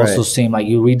that would also seem like,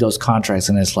 you read those contracts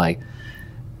and it's like,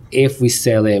 if we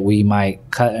sell it, we might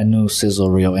cut a new sizzle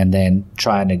reel and then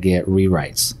trying to get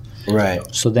rewrites. Right.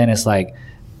 So then it's like,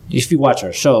 if you watch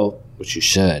our show, which you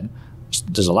should,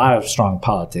 there's a lot of strong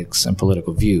politics and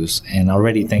political views, and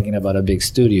already thinking about a big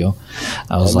studio,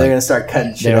 I was they're like, gonna start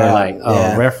cutting shit they were out. like,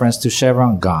 oh, reference to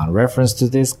Chevron, gone. Reference to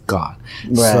this, gone.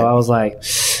 Right. So I was like,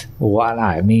 why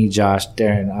not? Me, Josh,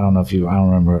 Darren. I don't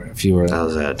remember if you were. I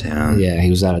was out of town. Yeah, he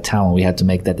was out of town when we had to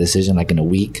make that decision, like in a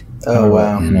week. Oh,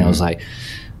 wow. And I was like,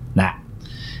 nah.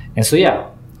 And so yeah,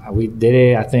 we did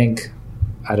it. I think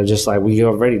out of just like we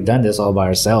already done this all by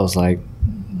ourselves. Like,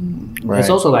 it's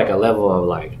also like a level of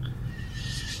like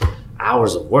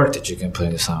hours of work that you can put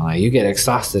into something. Like, you get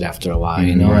exhausted after a while,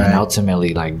 you know. And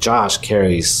ultimately, like, Josh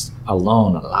carries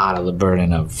alone a lot of the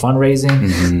burden of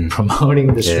fundraising,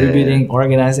 promoting, distributing,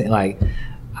 organizing. Like,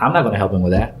 I'm not going to help him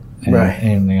with that.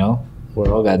 And you know,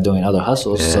 we're all got doing other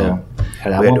hustles. So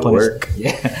at one point,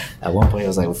 at one point, it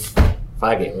was like,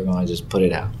 fuck it, we're going to just put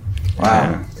it out.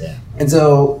 Wow. Yeah. And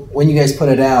so when you guys put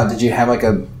it out, did you have like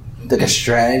a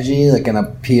strategy, like in a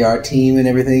PR team and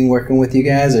everything working with you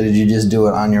guys, or did you just do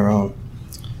it on your own?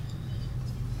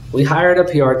 We hired a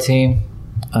PR team.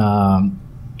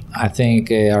 I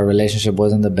think our relationship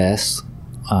wasn't the best.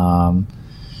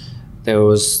 There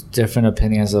was different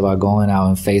opinions about going out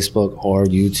on Facebook or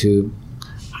YouTube.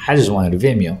 I just wanted a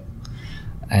Vimeo.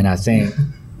 And I think...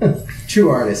 True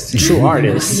artist.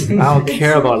 I don't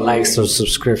care about likes or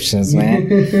subscriptions,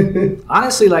 man.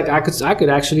 Honestly, like I could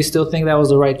actually still think that was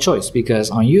the right choice,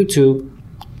 because on YouTube,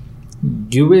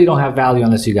 you really don't have value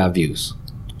unless you got views.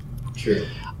 True.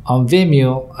 On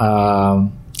Vimeo,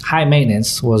 High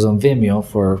Maintenance was on Vimeo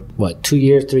for 2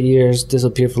 years, 3 years,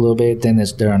 disappeared for a little bit, then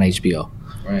they're on HBO.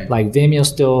 Right. Like, Vimeo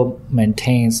still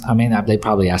maintains, I mean, they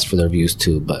probably ask for their views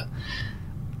too, but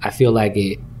I feel like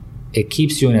it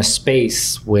keeps you in a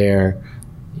space where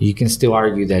you can still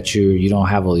argue that you don't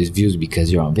have all these views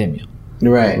because you're on Vimeo.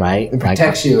 Right? It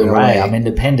protects you in a way. I'm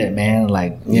independent, man.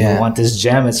 Like, you want this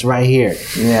gem, it's right here.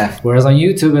 Yeah. Whereas on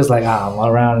YouTube, it's like, I'm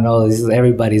around and all this,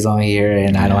 everybody's on here,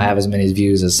 and I don't have as many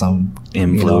views as some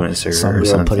influencer some or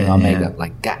something, putting on makeup.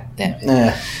 Like, god damn it.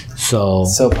 Yeah.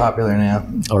 So popular now.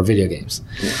 Or video games.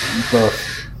 Both.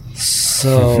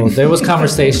 So there was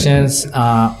conversations.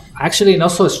 Actually, and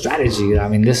also a strategy. I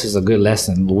mean, this is a good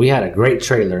lesson. We had a great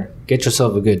trailer. Get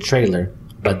yourself a good trailer,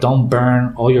 but don't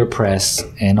burn all your press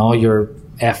and all your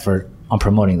effort on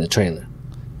promoting the trailer.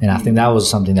 And I think that was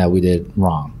something that we did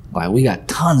wrong. Like, we got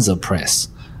tons of press,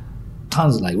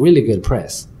 like really good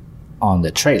press on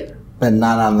the trailer, but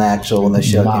not on the actual when the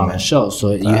show not came on the out. show.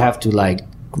 So you have to like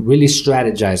really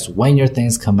strategize when your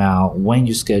things come out, when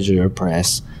you schedule your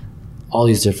press, all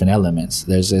these different elements.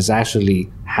 There's actually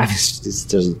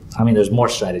there's more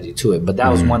strategy to it, but that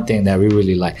was one thing that we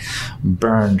really like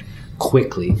burned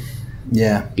quickly.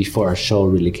 Yeah. Before our show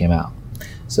really came out.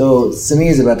 So Sami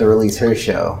is about to release her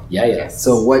show. Yeah.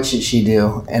 So what should she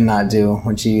do and not do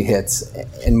when she hits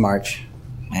in March?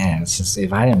 Man, since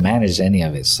if I didn't manage any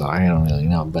of it, so I don't really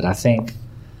know. But I think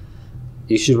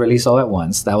you should release all at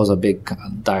once. That was a big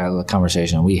dialogue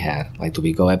conversation we had. Like, do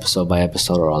we go episode by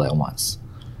episode or all at once?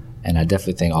 And I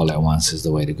definitely think all at once is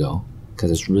the way to go, because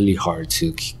it's really hard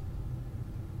to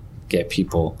get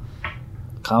people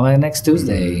coming next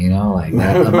Tuesday, you know, like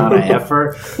that amount of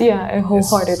effort. Yeah, I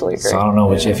wholeheartedly agree. So I don't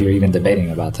know if you're even debating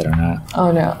about that or not.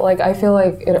 Oh no, like I feel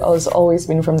like it has always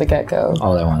been from the get-go.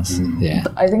 All at once, yeah.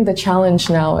 I think the challenge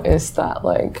now is that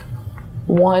like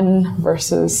 1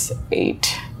 versus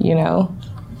 8, you know?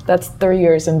 That's 3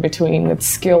 years in between. It's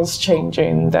skills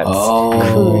changing, that's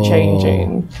crew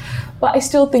changing. But I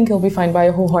still think it'll be fine, but I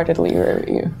wholeheartedly agree with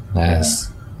you.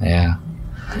 Yeah.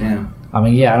 I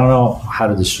mean, I don't know how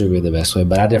to distribute the best way,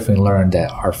 but I definitely learned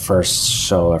that our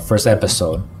first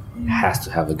episode has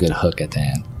to have a good hook at the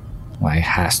end. Like,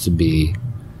 has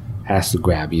to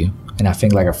grab you. And I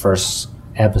think like our first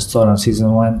episode on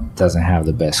season 1 doesn't have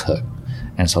the best hook,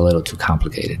 and it's a little too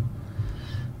complicated.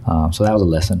 So that was a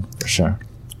lesson for sure.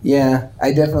 Yeah,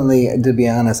 I definitely, to be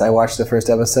honest, I watched the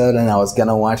first episode and I was going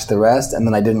to watch the rest, and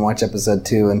then I didn't watch episode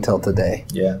 2 until today.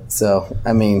 Yeah. So,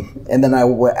 I mean, and then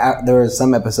there were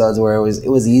some episodes where it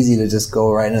was easy to just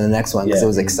go right into the next one because it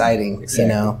was exciting, you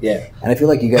know? Yeah. And I feel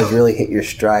like you guys really hit your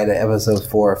stride at episode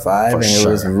 4 or 5, and it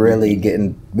was really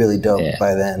getting really dope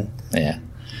by then. Yeah.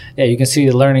 Yeah, you can see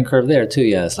the learning curve there too,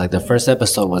 It's like the first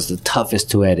episode was the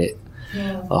toughest to edit,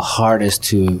 the hardest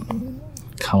to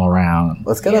come around.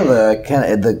 Well, it's kind of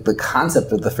the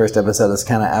concept of the first episode is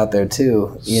kind of out there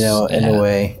too, you know, in a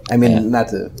way. I mean, not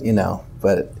to, you know,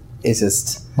 but it's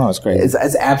just it's great.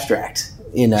 It's abstract,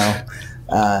 you know,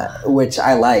 which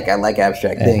I like. I like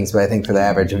abstract things, but I think for the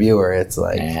average viewer, it's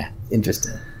like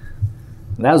interesting.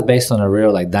 That was based on a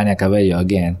real, like, Dania Cabello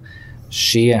again.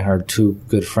 She and her 2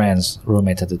 good friends,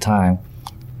 roommates at the time,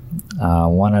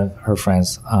 one of her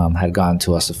friends had gone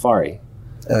to a safari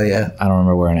Oh yeah. I don't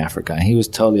remember where in Africa. And he was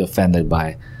totally offended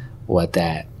by what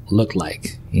that looked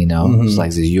like. You know, it's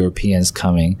like the Europeans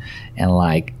coming and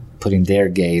like putting their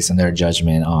gaze and their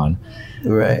judgment on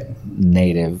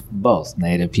native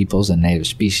peoples and native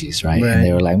species, right? And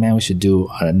they were like, man, we should do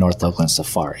a North Oakland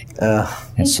safari.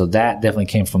 And so that definitely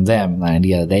came from them, an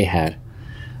idea that they had.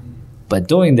 But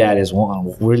doing that is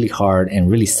one really hard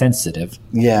and really sensitive.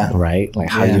 Yeah. Right? Like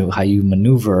how you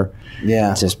maneuver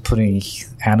just putting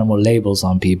animal labels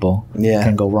on people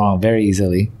can go wrong very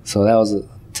easily. So that was a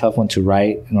tough one to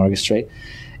write and orchestrate.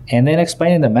 And then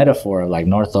explaining the metaphor of like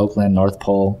North Oakland, North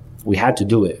Pole. We had to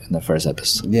do it in the first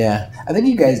episode. Yeah. I think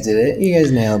you guys did it. You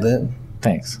guys nailed it.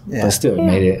 Thanks. Yeah. But still, it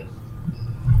made it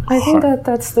I think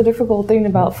that's the difficult thing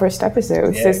about first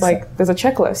episodes. Yeah, it's like there's a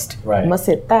checklist. Right. You must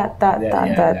hit that,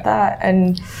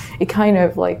 and it kind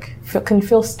of like can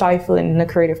feel stifling in a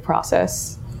creative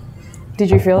process.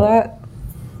 Did you feel that?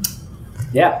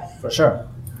 Yeah, for sure.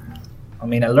 I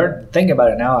mean, thinking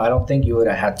about it now, I don't think you would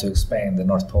have had to explain the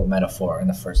North Pole metaphor in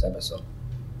the first episode.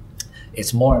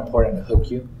 It's more important to hook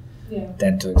you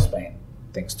than to explain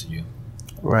things to you.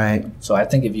 Right. So I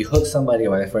think if you hook somebody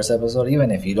by the first episode,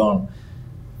 even if you don't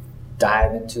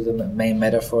dive into the main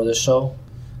metaphor of the show,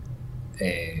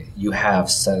 you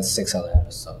have 6 other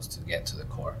episodes to get to the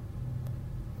core.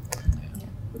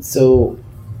 So,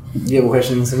 you have a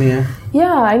question, Samiat?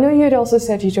 Yeah, I know you had also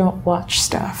said you don't watch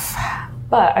stuff,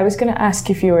 but I was going to ask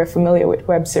if you were familiar with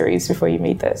web series before you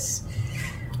made this,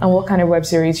 and what kind of web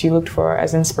series you looked for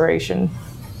as inspiration,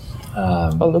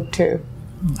 or looked to.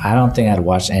 I don't think I'd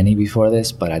watched any before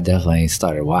this, but I definitely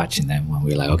started watching them when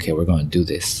we were like, okay, we're going to do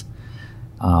this.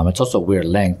 It's also a weird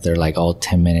length. They're like all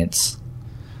 10 minutes.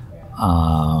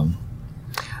 I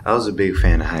was a big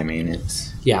fan of High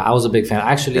Maintenance. Yeah, I was a big fan.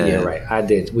 Actually, yeah, right. I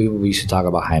did. We used to talk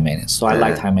about High Maintenance. So I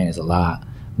liked High Maintenance a lot.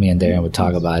 Me and Darren would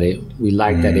talk about it. We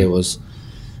liked that it was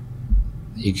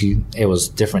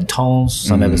different tones.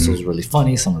 Some episodes were really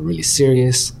funny. Some were really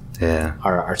serious. Yeah.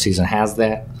 Our season has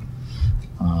that.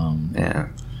 Yeah.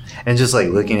 And just like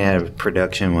looking at it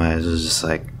production-wise, it was just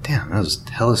like, damn, that was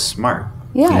hella smart.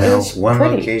 Yeah, it was one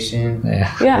pretty. Location.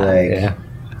 Yeah.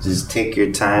 Just take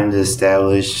your time to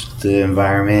establish the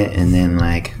environment and then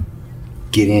like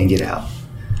get in, get out.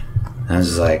 And I was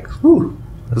just like, whew,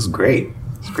 that was great.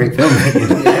 It's great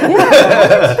filmmaking.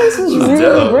 This is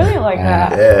really brilliant like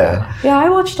that. Yeah, I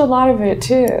watched a lot of it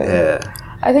too. Yeah.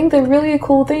 I think the really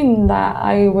cool thing that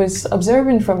I was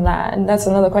observing from that, and that's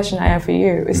another question I have for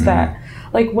you, is that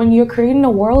like when you're creating a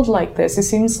world like this, it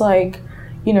seems like,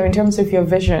 you know, in terms of your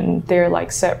vision, they're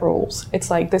like set rules.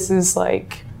 It's like, this is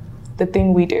like the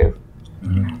thing we do,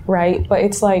 right? But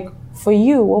it's like, for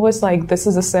you, what was like, this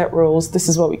is a set rules, this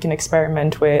is what we can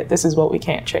experiment with, this is what we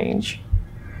can't change?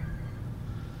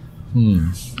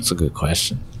 That's a good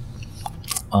question.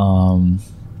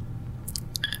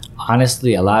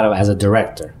 Honestly, as a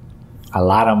director, a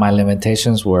lot of my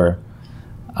limitations were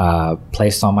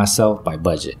placed on myself by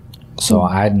budget. So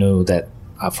I knew that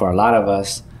for a lot of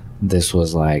us, this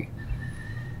was like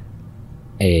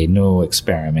a new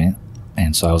experiment.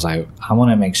 And so I was like, I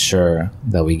want to make sure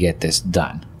that we get this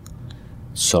done.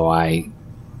 So I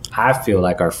feel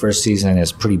like our first season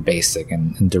is pretty basic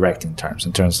in directing terms,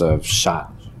 in terms of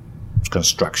shot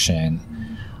construction.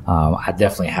 I'm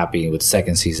definitely happy with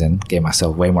second season. Gave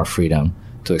myself way more freedom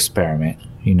to experiment.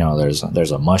 You know, there's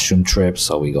a mushroom trip,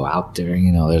 so we go out there.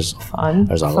 You know, there's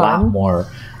a lot more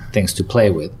things to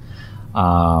play with.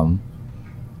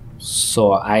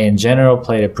 So I, in general,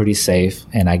 played it pretty safe,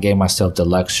 and I gave myself the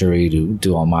luxury to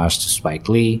do homage to Spike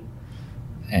Lee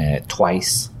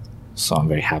twice. So I'm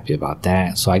very happy about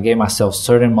that. So I gave myself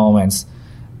certain moments,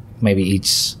 maybe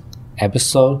each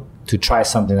episode, to try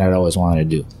something that I always wanted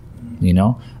to do, you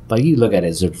know? But you look at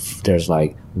it, there's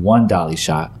like one dolly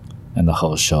shot in the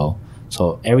whole show.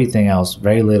 So everything else,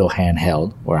 very little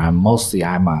handheld, where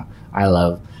I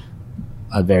love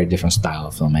a very different style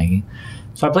of filmmaking.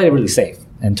 So I played it really safe.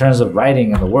 In terms of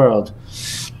writing in the world,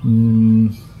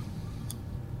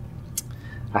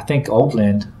 I think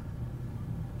Oakland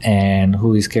and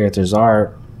who these characters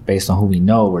are, based on who we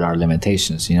know, with our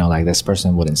limitations. You know, like this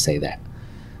person wouldn't say that.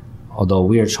 Although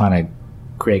we are trying to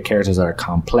create characters that are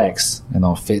complex and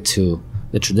don't fit to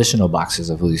the traditional boxes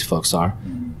of who these folks are,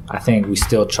 I think we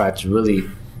still try to really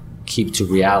keep to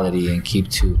reality and keep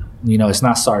to, you know, it's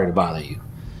not Sorry to Bother You.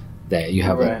 That you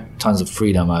have tons of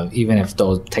freedom of, even if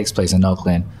those takes place in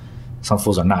Oakland, some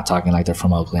fools are not talking like they're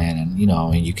from Oakland, and you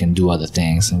know, and you can do other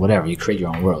things and whatever. You create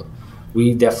your own world.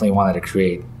 We definitely wanted to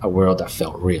create a world that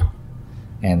felt real,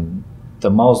 and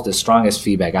the strongest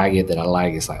feedback I get that I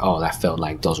like is like, oh, that felt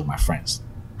like those were my friends,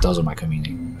 those are my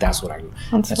community. That's what I do.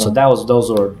 And so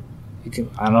those were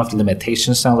I don't know if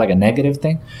limitation sounds like a negative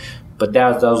thing, but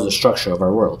that was the structure of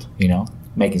our world, you know,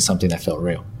 making something that felt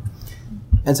real.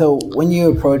 And so when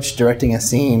you approached directing a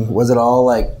scene, was it all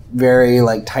like very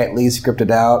like tightly scripted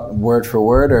out word for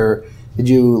word, or did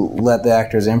you let the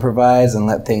actors improvise and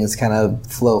let things kind of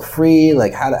flow free?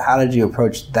 Like how did you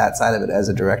approach that side of it as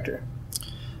a director?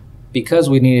 Because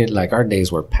we needed, like, our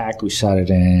days were packed, we shot it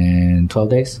in 12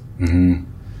 days. Mm-hmm.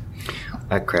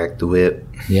 I cracked the whip.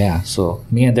 Yeah, so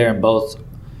me and Darren both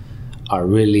are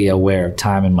really aware of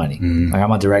time and money. Mm-hmm. Like,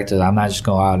 I'm a director, I'm not just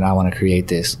going out and I want to create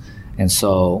this. And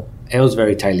so it was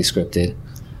very tightly scripted.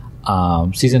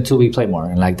 Season 2 we played more,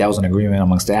 and like that was an agreement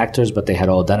amongst the actors, but they had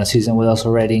all done a season with us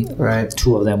already. Right.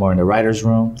 2 of them were in the writer's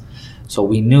room. So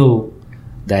we knew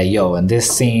that, in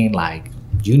this scene, like,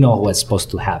 you know what's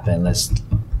supposed to happen.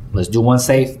 Let's do one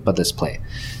safe, but let's play.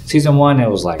 Season 1, it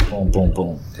was like boom, boom,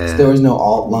 boom. So there was no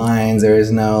alt lines. There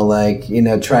was no like,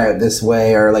 try it this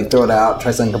way or like throw it out,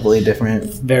 try something completely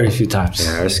different. Very few times.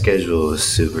 Yeah, our schedule was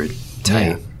super tight.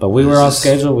 Yeah. But we were on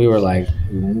schedule. We were like,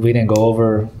 we didn't go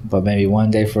over, but maybe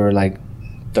one day for like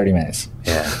 30 minutes.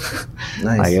 Yeah.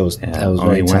 Nice. Like it was only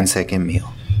very 1 tight. second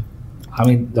meal. I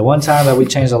mean, the one time that we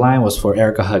changed the line was for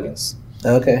Erica Huggins,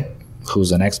 Okay.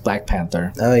 who's an ex-Black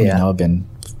Panther. Oh, yeah. Been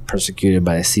persecuted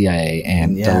by the CIA,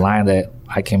 and Yeah. the line that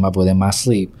I came up with in my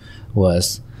sleep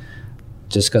was,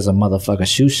 just because a motherfucker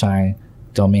shoe shine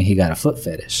don't mean he got a foot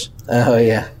fetish. Oh,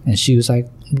 yeah. And she was like,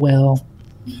 well,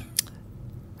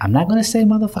 I'm not going to say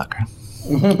motherfucker.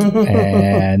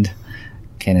 And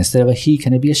instead of a he,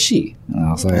 can it be a she? And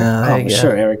I was like, there you go.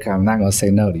 Sure, Erica, I'm not going to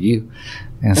say no to you.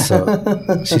 And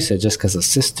so she said, just because a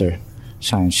sister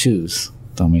shines shoes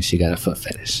don't mean she got a foot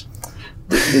fetish.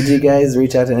 Did you guys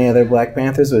reach out to any other Black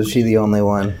Panthers, or was she the only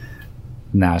one?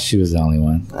 Nah, she was the only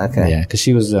one. Okay. Yeah, because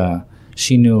she was,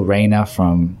 she knew Raina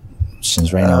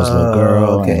since Raina was a little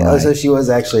girl. Okay. And, So she was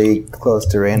actually close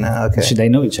to Raina. Okay. they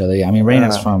knew each other. Yeah, I mean,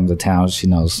 Raina's from the town. She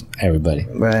knows everybody.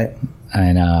 Right.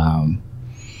 And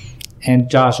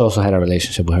Josh also had a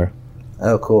relationship with her.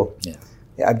 Oh, cool. Yeah.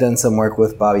 Yeah, I've done some work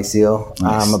with Bobby Seale.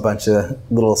 Nice. A bunch of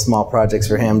little small projects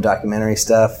for him, documentary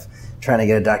stuff. Trying to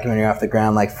get a documentary off the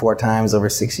ground like 4 times over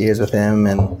 6 years with him,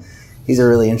 and he's a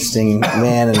really interesting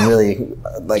man and really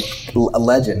like a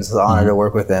legend. It's an honor to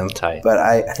work with him. Tight. But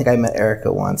I think I met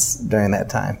Erica once during that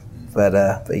time. But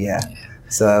yeah,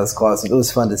 so that was close. It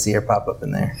was fun to see her pop up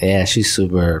in there. Yeah, she's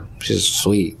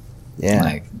sweet. Yeah.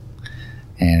 Like,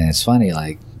 and it's funny,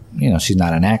 like, she's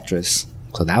not an actress,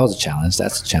 so that was a challenge.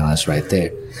 That's a challenge right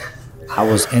there. I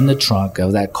was in the trunk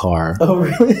of that car. Oh,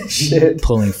 really? Shit.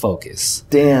 Pulling focus.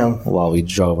 Damn. While we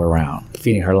drove around,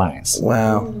 feeding her lines.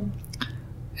 Wow.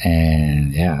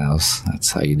 And yeah, that's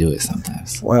how you do it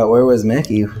sometimes. Wow. Where was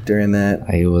Mickey during that?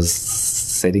 I was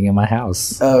sitting in my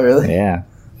house. Oh, really? Yeah.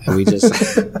 And we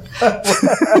just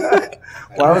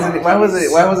Why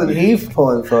wasn't he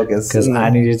pulling focus? because I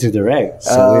needed to direct,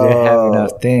 so we didn't have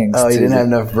enough things. Oh, you didn't have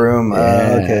enough room. Yeah,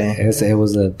 Oh, okay. It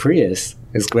was a Prius.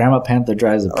 His Grandma Panther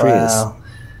drives a Prius. Wow.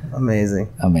 Amazing.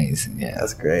 Yeah.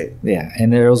 That's great. Yeah,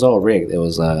 and it was all rigged. It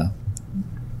was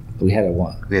we had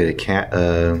We had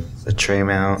a tray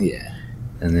mount. Yeah,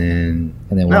 And then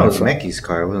one it was for- Mickey's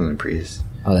car. It wasn't a Prius.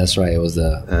 Oh, that's right. It was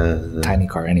the The tiny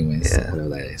car, anyways. Yeah. Whatever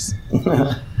that is.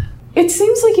 It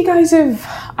seems like you guys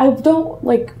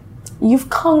you've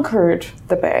conquered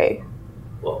the Bay.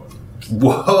 Whoa!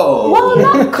 Well,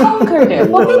 not conquered it.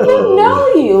 Well, people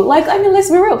know you. Like, I mean, let's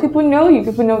be real. People know you.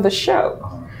 People know the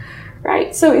show.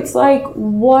 Right? So it's like,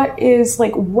 where is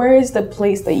the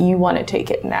place that you want to take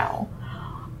it now?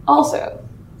 Also,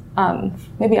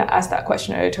 maybe I asked that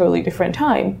question at a totally different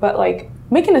time, but like,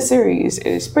 making a series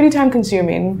is pretty time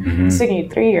consuming. Mm-hmm. It's taking you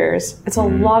 3 years. It's a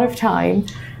lot of time,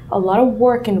 a lot of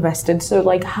work invested. So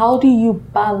like, how do you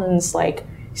balance like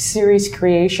series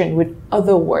creation with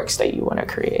other works that you want to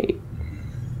create?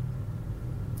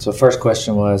 So first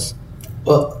question was,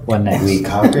 Well, what next? we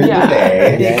conquered Yeah. the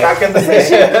Bay. Yeah. We conquered the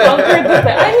Conquered the Bay.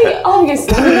 Bay. I mean,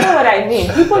 obviously, you know what I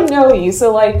mean. People know you.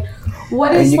 So like,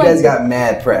 what And is you like... guys got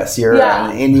mad press. You're Yeah.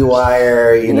 on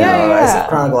IndieWire, Yeah.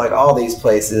 Chronicle, like all these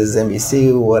places,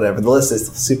 NBC, whatever. The list is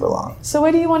super long. So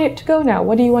where do you want it to go now?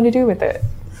 What do you want to do with it?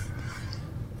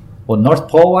 Well, North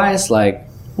Pole wise, like,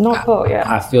 North Pole, yeah.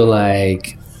 I feel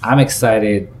like I'm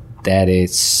excited that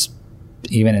it's,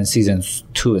 even in season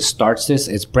 2, it starts this.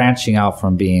 It's branching out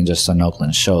from being just an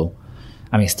Oakland show.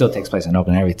 I mean, it still takes place in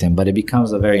Oakland and everything, but it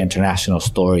becomes a very international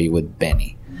story with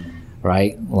Benny,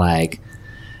 right? Like,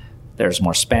 there's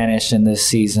more Spanish in this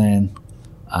season.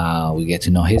 We get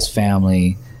to know his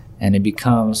family, and it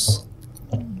becomes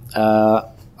a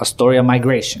story of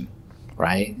migration,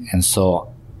 right? And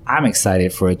so I'm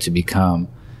excited for it to become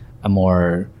a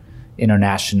more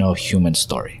international human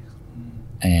story.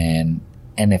 And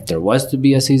if there was to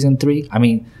be a season 3, I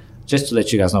mean, just to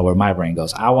let you guys know where my brain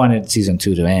goes, I wanted season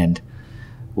 2 to end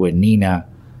with Nina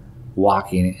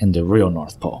walking in the real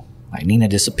North Pole. Like, Nina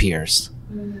disappears.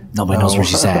 Nobody knows where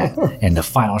she's at. And the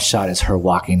final shot is her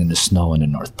walking in the snow in the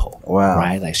North Pole. Wow.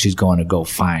 Right? Like, she's going to go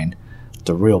find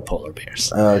the real polar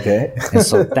bears. Okay. And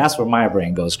so that's where my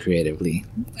brain goes creatively.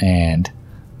 And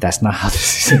that's not how the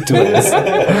season 2 is.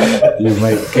 You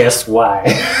might guess why.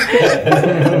 I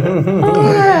don't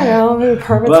know.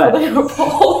 Permits for the North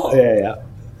Pole. Yeah.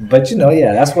 But,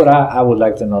 that's what I would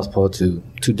like the North Pole to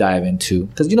dive into.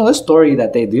 Because, the story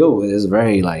that they deal with is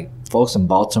very, like, folks in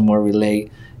Baltimore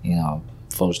relate,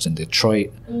 folks in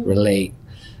Detroit relate,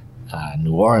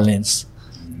 New Orleans.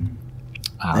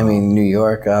 New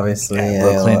York, obviously.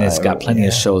 Brooklyn has got plenty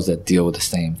of shows that deal with the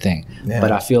same thing. Yeah.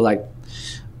 But I feel like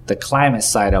the climate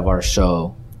side of our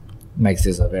show makes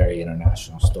this a very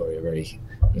international story, a very,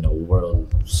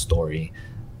 world story.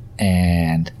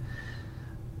 And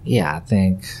I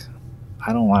think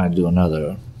I don't want to do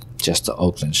another just the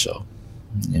Oakland show.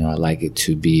 I like it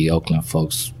to be Oakland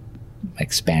folks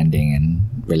expanding and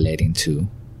relating to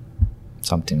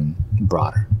something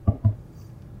broader. I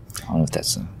don't know if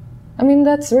that's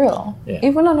that's real. Yeah.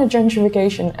 Even on a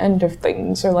gentrification end of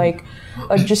things, or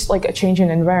just like a change in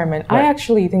environment, right. I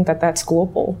actually think that that's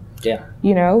global. Yeah.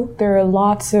 There are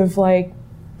lots of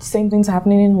same things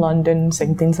happening in London,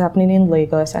 same things happening in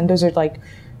Lagos, and those are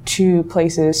two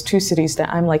cities that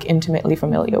I'm intimately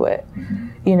familiar with.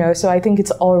 Mm-hmm. So I think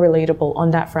it's all relatable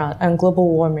on that front, and global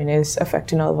warming is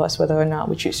affecting all of us, whether or not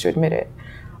we choose to admit it.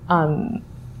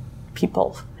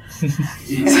 People.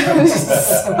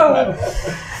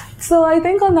 So I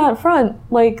think on that front,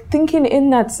 thinking in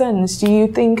that sense, do you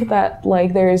think that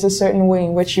there is a certain way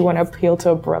in which you want to appeal to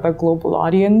a broader global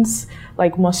audience?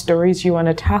 More stories you want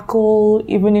to tackle,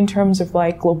 even in terms of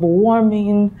global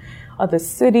warming, other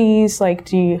cities?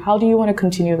 How do you want to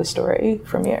continue the story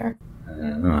from here?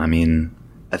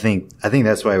 I think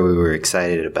that's why we were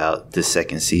excited about this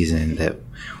second season, that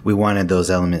we wanted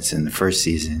those elements in the first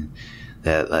season,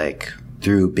 that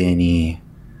through Benny,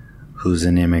 who's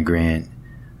an immigrant,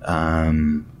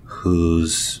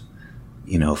 who's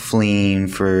fleeing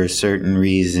for certain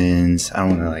reasons. I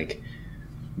don't want to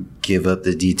give up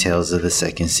the details of the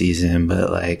second season, but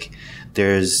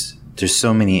there's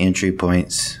so many entry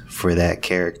points for that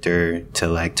character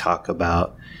to talk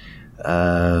about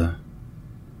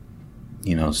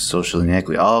social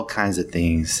inequity, all kinds of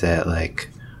things that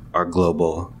are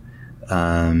global.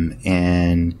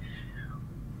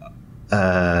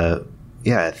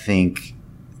 I think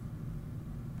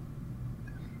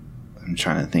I'm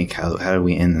trying to think how did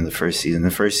we end in the first season?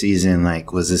 The first season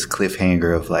was this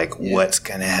cliffhanger of what's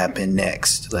gonna happen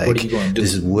next? What are you gonna do?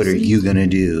 What are you gonna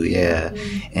do? Yeah.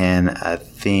 And I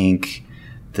think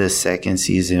the second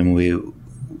season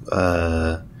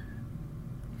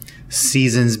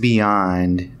seasons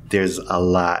beyond, there's a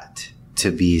lot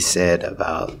to be said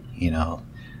about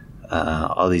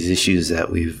all these issues that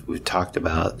we've talked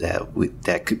about that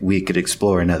we could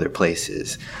explore in other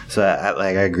places. So I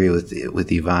agree with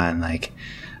Yvan,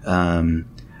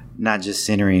 not just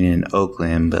centering in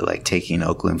Oakland, but taking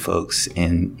Oakland folks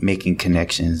and making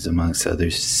connections amongst other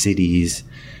cities,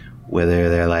 whether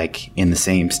they're in the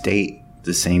same state,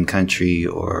 the same country,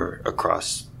 or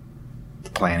across the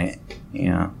planet.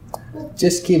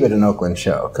 Just keep it an Oakland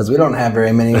show, because we don't have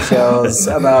very many shows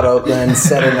about Oakland,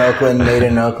 set in Oakland, made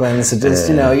in Oakland. So just,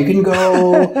 you can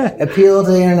go appeal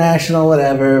to the international,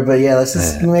 whatever. But let's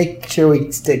just make sure we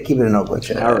keep it an Oakland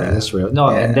show. All right, that's real. No,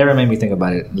 and Darren made me think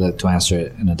about it, to answer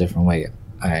it in a different way.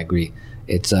 I agree.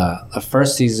 It's the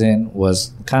first season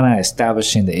was kind of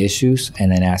establishing the issues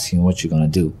and then asking what you're going to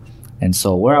do. And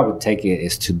so where I would take it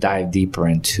is to dive deeper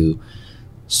into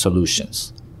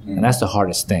solutions. And that's the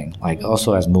hardest thing.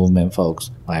 Also as movement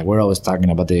folks, we're always talking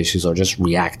about the issues or just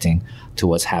reacting to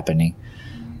what's happening.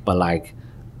 But I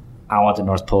want the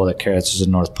North Pole, the characters of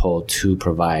the North Pole, to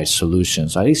provide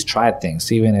solutions. At least try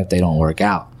things, even if they don't work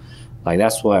out.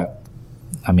 That's what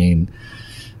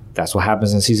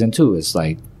happens in season 2. It's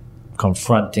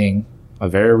confronting a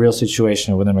very real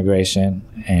situation with immigration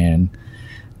and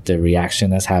the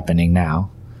reaction that's happening now.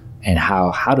 And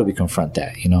how do we confront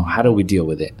that? How do we deal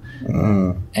with it?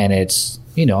 And it's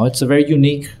a very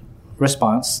unique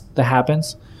response that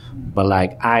happens. But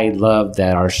I love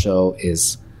that our show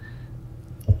is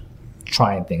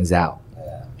trying things out,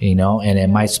 and it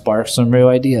might spark some real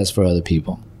ideas for other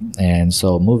people. And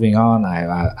so moving on,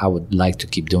 I would like to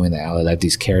keep doing that. I would like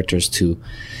these characters to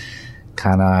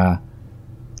kind of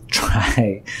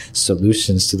try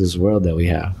solutions to this world that we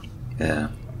have. Yeah.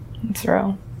 It's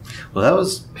real. Well, that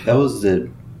was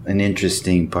an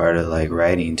interesting part of like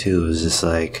writing too. It was just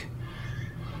like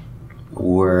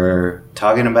we're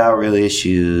talking about real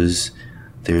issues.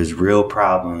 There's real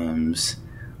problems.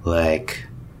 Like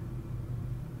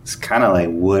it's kind of like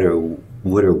what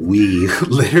are we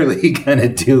literally gonna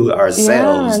do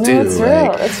ourselves too? It's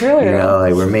like, real. It's really you real. know,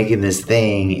 like we're making this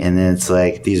thing, and then it's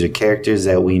like these are characters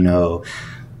that we know.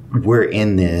 We're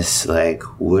in this. Like,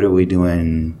 what are we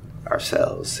doing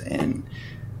ourselves? And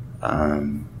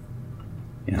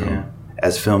you know,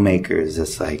 as filmmakers,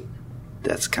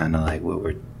 that's kind of like what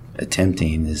we're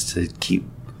attempting, is to keep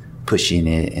pushing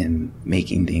it and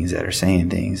making things that are saying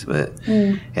things. But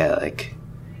yeah, like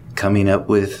coming up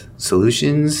with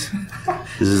solutions.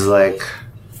 This is like,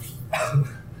 I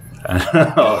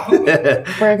don't know.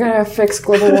 We're gonna fix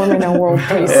global warming and world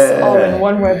peace all in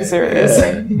one web series.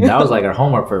 That was like our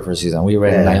homework for the first season. We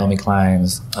read Naomi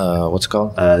Klein's, what's it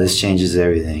called? This Changes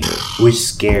Everything, which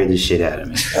scared the shit out of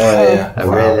me. Oh yeah. I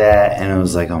read that and I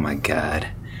was like, oh my God,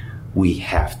 we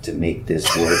have to make this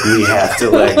work. We have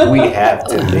to make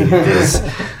this.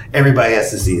 Everybody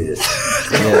has to see this.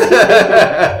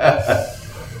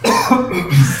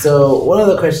 So one of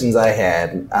the questions I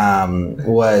had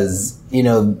was, you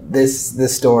know,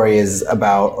 this story is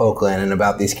about Oakland and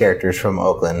about these characters from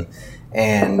Oakland,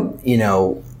 and you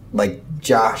know, like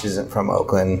Josh isn't from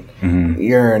Oakland,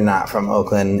 you're not from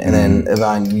Oakland, and then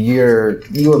Yvan,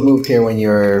 you were moved here when you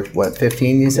were what,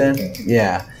 15? You said,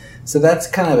 yeah. So that's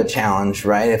kind of a challenge,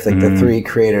 right? If like the three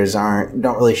creators don't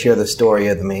really share the story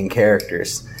of the main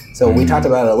characters. So we talked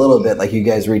about it a little bit, like you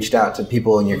guys reached out to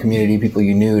people in your community, people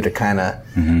you knew, to kind of,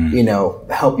 you know,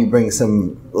 help you bring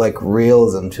some like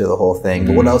realism to the whole thing.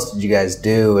 But what else did you guys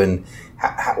do? And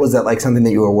how, was that like something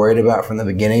that you were worried about from the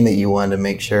beginning, that you wanted to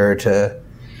make sure to,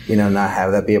 you know, not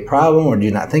have that be a problem, or did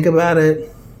you not think about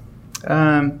it?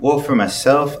 Well, for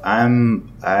myself,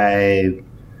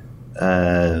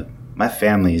 my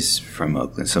family's from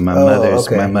Oakland, so my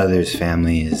mother's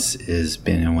family is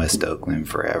been in West Oakland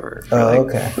forever,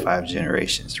 for 5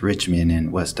 generations. Richmond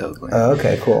and West Oakland. Oh,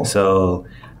 okay, cool. So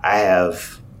I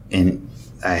have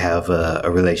a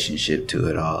relationship to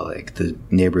it all. Like the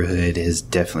neighborhood has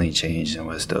definitely changed in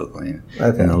West Oakland,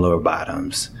 in the lower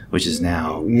bottoms, which is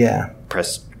now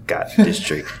Prescott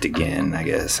District again, I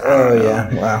guess.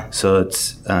 Wow. So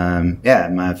it's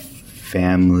my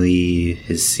family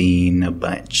has seen a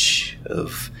bunch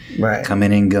of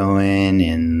coming and going,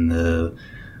 and the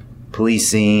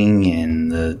policing,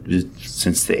 and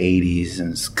since the 80s,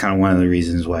 and it's kind of one of the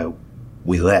reasons why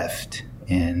we left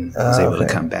and was able to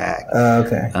come back.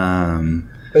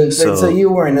 So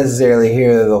you weren't necessarily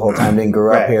here the whole time, didn't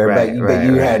grow up here, but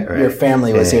you had your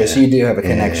family was here, so you do have a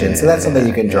connection. So that's something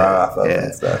you can draw off of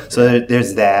and stuff. So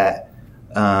there's that,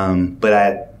 but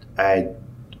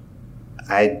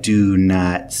I do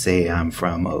not say I'm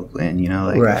from Oakland, you know,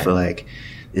 like I feel like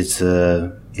it's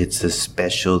a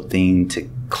special thing to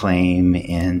claim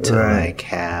and to like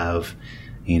have,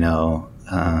 you know,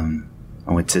 I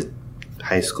went to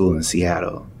high school in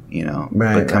Seattle, you know,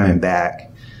 but coming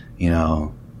back, you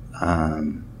know, I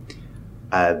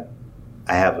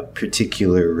have a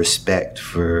particular respect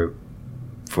for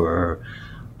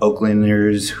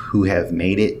Oaklanders who have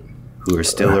made it, who are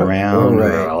still around, who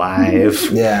are alive,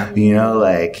 you know,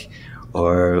 like,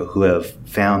 or who have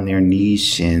found their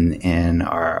niche and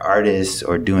are artists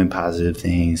or doing positive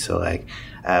things. So like,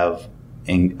 I have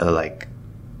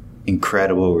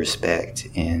incredible respect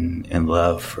and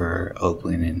love for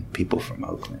Oakland and people from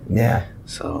Oakland. Yeah.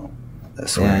 So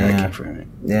that's where I came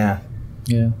from. Yeah.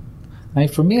 I mean,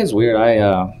 for me, it's weird.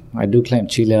 I do claim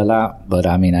Chile a lot, but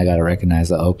I mean, I gotta recognize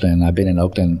that Oakland. I've been in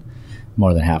Oakland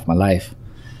more than half my life.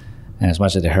 And as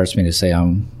much as it hurts me to say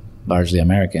I'm largely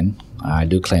American, I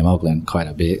do claim Oakland quite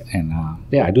a bit. And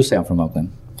I do say I'm from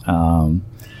Oakland. Well,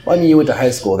 I mean, you went to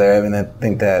high school there. I mean, I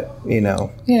think that, you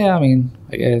know. Yeah, I mean,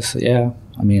 I guess, yeah.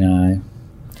 I mean,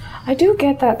 I do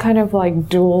get that kind of like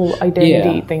dual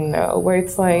identity thing, though, where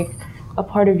it's like a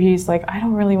part of you is like, I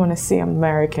don't really want to say I'm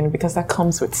American because that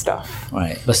comes with stuff.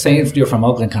 Right. But saying you're from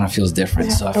Oakland kind of feels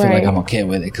different. So I feel like I'm okay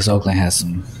with it because Oakland has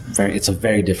it's a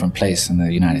very different place in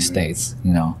the United States,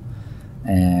 you know.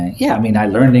 And I mean, I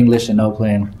learned English in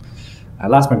Oakland. I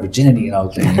lost my virginity in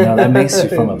Oakland. You know, that makes you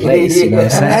from a place. You know what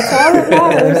I'm saying? That's all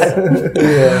that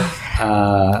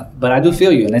matters. But I do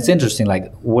feel you, and it's interesting.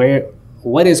 Like,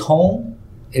 what is home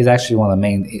is actually one of the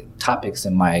main topics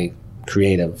in my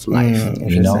creative life.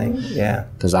 You know,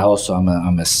 because I also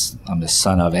I'm the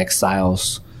son of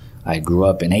exiles. I grew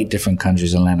up in 8 different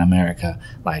countries in Latin America.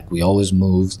 Like, we always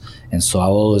moved, and so I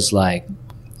always like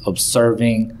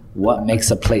observing what makes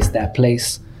a place that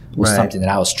place, was something that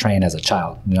I was trained as a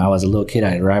child. You know, I was a little kid,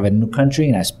 I'd arrive at a new country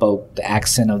and I spoke the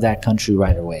accent of that country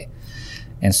right away.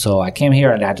 And so I came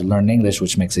here and I had to learn English,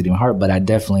 which makes it even harder, but I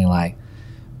definitely like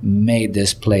made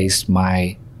this place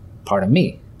my part of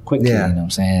me quickly, you know what I'm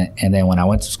saying? And then when I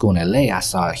went to school in LA, I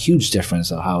saw a huge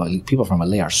difference of how people from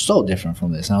LA are so different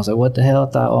from this. And I was like, what the hell?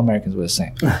 I thought all Americans were the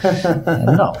same.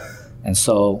 And no. And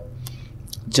so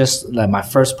just like my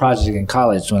first project in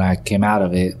college when I came out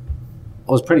of it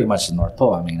was pretty much the North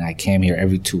Pole. I mean, I came here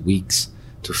every 2 weeks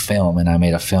to film, and I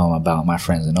made a film about my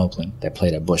friends in Oakland that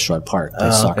played at Busch Road Park,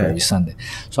 played soccer every Sunday.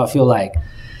 So I feel like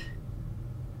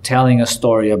telling a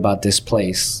story about this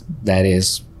place that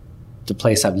is the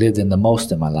place I've lived in the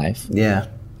most in my life. Yeah.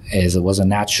 It's a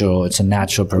natural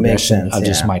progression of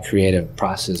just my creative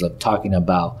process of talking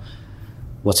about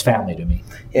what's family to me.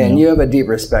 Yeah, and you have a deep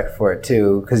respect for it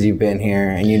too, because you've been here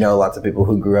and you know lots of people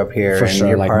who grew up here, and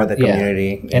you're part of the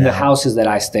community. And the houses that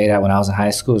I stayed at when I was in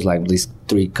high school is like at least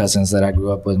 3 cousins that I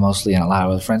grew up with mostly, and a lot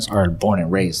of other friends are born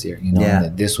and raised here. You know,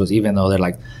 that this was, even though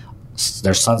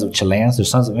they're sons of Chileans, they're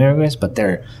sons of immigrants, but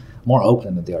they're more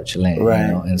Oakland than they are Chilean. Right.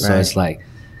 You know? And so it's like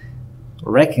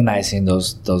recognizing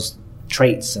those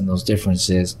traits and those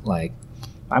differences. Like,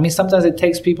 I mean, sometimes it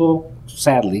takes people,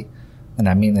 sadly, and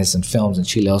I mean this in films in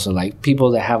Chile also, like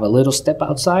people that have a little step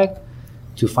outside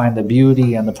to find the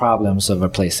beauty and the problems of a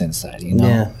place inside, you know?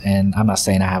 Yeah. And I'm not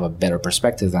saying I have a better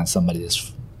perspective than somebody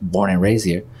that's born and raised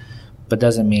here, but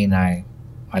doesn't mean I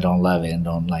don't love it and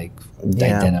don't like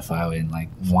identify with it and like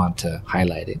want to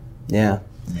highlight it. Yeah.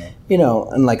 You know,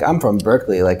 and like I'm from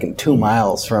Berkeley, like 2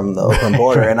 miles from the Oakland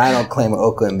border, and I don't claim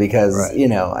Oakland because, you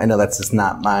know, I know that's just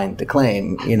not mine to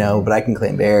claim, you know, but I can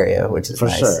claim Bay Area, which is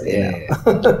nice. Sure.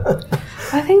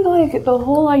 I think like the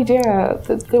whole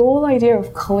idea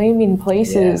of claiming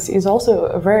places is also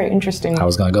a very interesting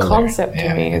concept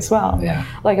to me as well. Yeah.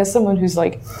 Like as someone who's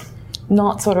like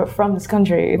not sort of from this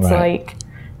country, it's like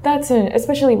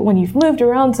especially when you've moved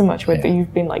around so much, whether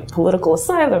you've been like political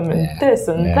asylum and this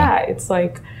and that, it's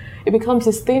like it becomes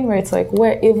this thing where it's like,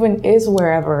 where even is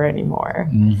wherever anymore?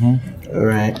 Mm-hmm.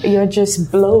 Right. You're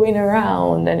just blowing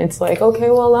around, and it's like, okay,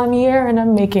 well, I'm here and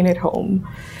I'm making it home.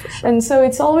 And so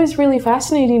it's always really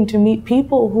fascinating to meet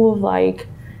people who have like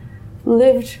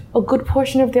lived a good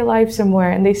portion of their life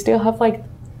somewhere, and they still have like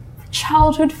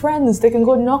childhood friends. They can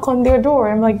go knock on their door.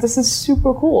 I'm like, this is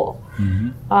super cool.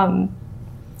 Mm-hmm.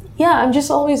 Yeah, I'm just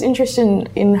always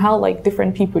interested in how like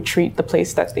different people treat the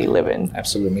place that they live in.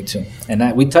 Absolutely, me too.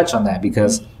 And we touch on that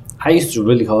because I used to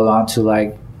really hold on to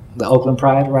like the Oakland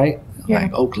pride, right? Yeah.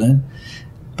 Like Oakland.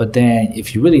 But then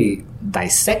if you really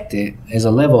dissect it, there's a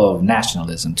level of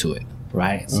nationalism to it,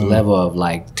 right? It's a level of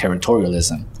like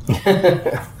territorialism.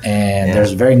 And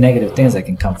there's very negative things that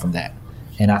can come from that.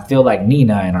 And I feel like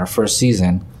Nina in our first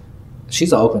season,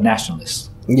 she's an Oakland nationalist.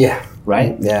 Yeah.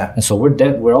 Right? Yeah. And so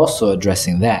we're also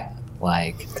addressing that.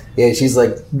 Like, yeah, she's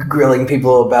like grilling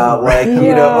people about like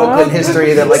you know Oakland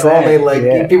history that like only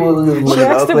like people who live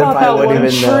in Oakland probably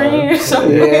wouldn't even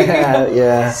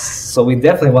know. So we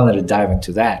definitely wanted to dive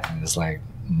into that, and it's like,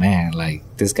 man, like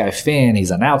this guy Finn,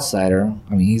 he's an outsider.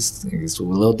 I mean, he's a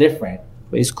little different,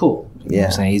 but he's cool. You know what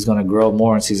I'm saying? He's gonna grow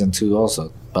more in season 2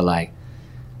 also. But like,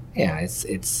 yeah,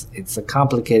 it's a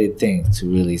complicated thing to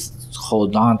really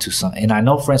hold on to something. And I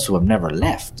know friends who have never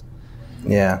left.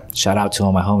 Yeah. Shout out to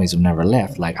all my homies who've never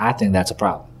left. Like, I think that's a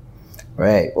problem.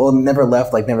 Right. Well, never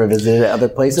left, like never visited other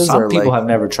places? Some people have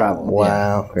never traveled.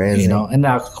 Wow, crazy. You know, and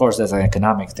now, of course, that's an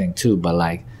economic thing too. But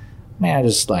like, man, I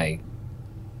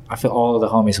feel all of the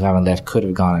homies who haven't left could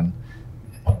have gone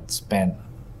and spent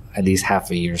at least half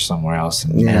a year somewhere else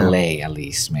in LA at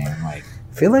least, man. Like,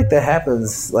 I feel like that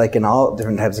happens like in all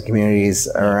different types of communities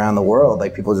around the world.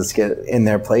 Like people just get in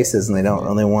their places and they don't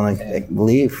really want to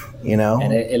leave, you know?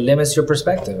 And it limits your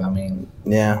perspective. I mean,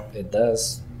 it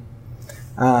does.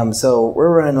 So we're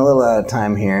running a little out of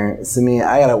time here. Sami,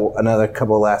 I got another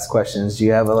couple of last questions. Do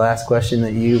you have a last question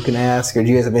that you can ask? Or do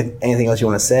you guys have anything else you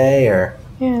want to say? Or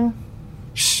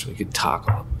we could talk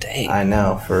all day. I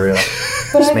know, for real.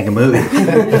 Just make a movie.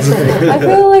 I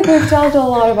feel like we've talked a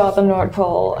lot about the North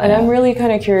Pole, and I'm really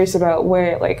kind of curious about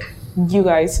where, like, you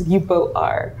both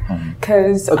are.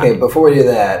 Because before we do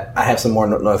that, I have some more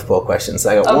North Pole questions.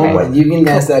 So I got one more. You can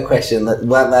ask that question. The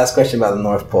last question about the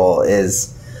North Pole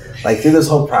is, like, through this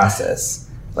whole process,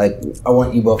 like, I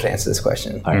want you both to answer this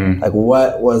question. Like,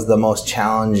 what was the most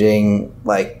challenging,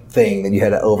 like, thing that you had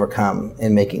to overcome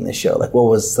in making this show? Like, what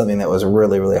was something that was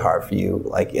really, really hard for you,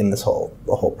 like, in the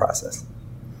whole process?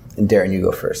 And Darren, you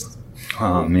go first.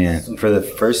 Oh man, for the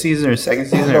first season or second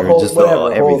season, or just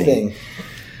everything? Whole thing.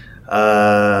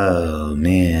 Oh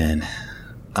man,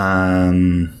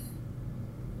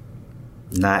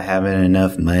 not having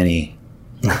enough money.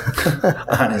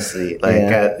 Honestly, like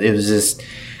it was just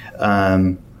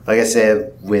like I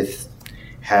said, with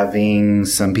having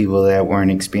some people that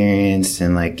weren't experienced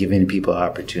and like giving people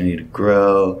opportunity to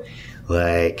grow,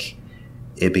 like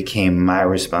it became my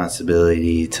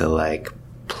responsibility to like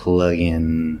plug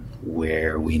in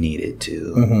where we needed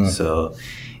to. So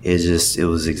it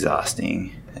was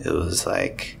exhausting. It was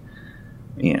like,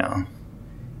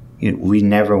 we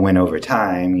never went over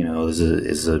time. It was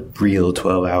a real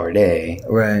 12-hour day.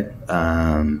 Right.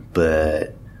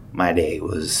 But my day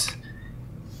was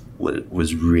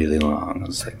really long. It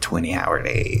was like 20-hour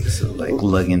days, so like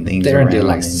lugging things around. Darren did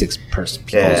like 6-person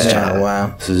people's job. Oh,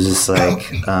 wow. So it was just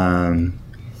like,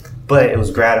 but it was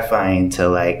gratifying to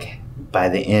like by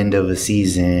the end of a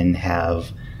season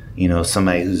have,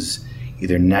 somebody who's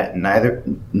either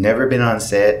never been on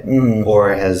set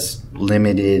or has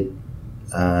limited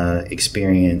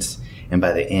experience, and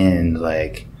by the end,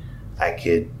 like I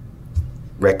could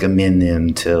recommend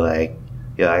them to like,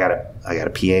 I got a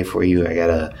PA for you. I got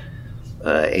a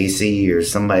AC or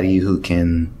somebody who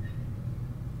can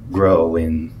grow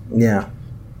and it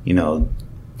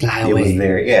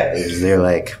was their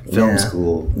like film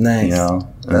school. Nice.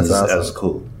 That's awesome. That was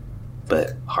cool,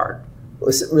 but hard.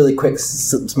 Really quick,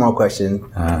 small question.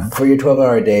 For your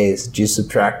 12-hour days, do you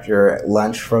subtract your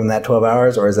lunch from that 12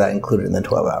 hours, or is that included in the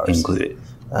 12 hours? Included.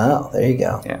 Oh, there you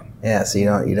go. Yeah. Yeah. So you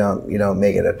don't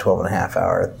make it a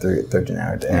 12.5-hour,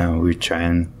 13-hour day. No, we're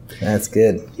trying. That's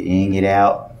good. Get in, get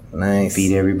out. Nice.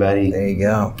 Feed everybody. There you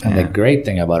go. And the great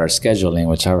thing about our scheduling,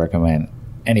 which I recommend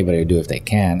anybody to do if they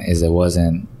can, is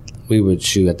we would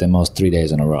shoot at the most 3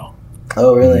 days in a row.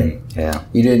 Oh, really? Yeah.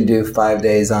 You didn't do 5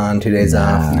 days on, 2 days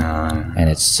off? No. And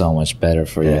it's so much better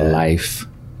for your life.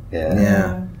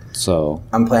 Yeah. So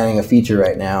I'm planning a feature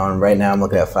right now, and right now I'm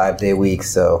looking at 5-day weeks,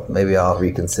 so maybe I'll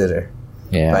reconsider.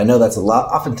 yeah. But I know that's a lot.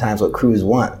 Oftentimes, what crews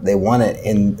want, they want it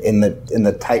in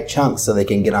the tight chunks so they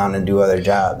can get on and do other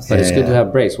jobs. But it's good to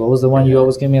have breaks. What was the one you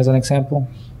always give me as an example?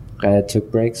 Guy that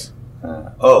took breaks?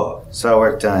 So I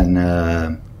worked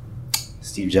on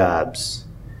Steve Jobs,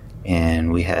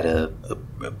 and we had a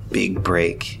big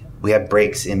break. We had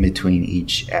breaks in between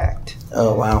each act.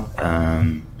 Oh, wow.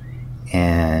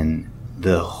 And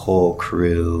the whole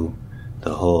crew,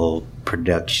 the whole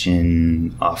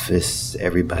production office,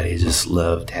 everybody just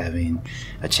loved having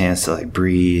a chance to like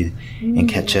breathe and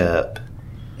catch up.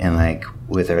 And like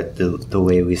with the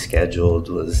way we scheduled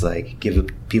was like give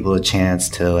people a chance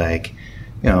to like,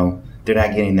 they're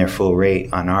not getting their full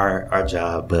rate on our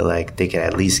job, but like they could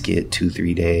at least get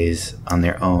 2-3 days on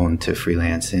their own to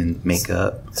freelance and make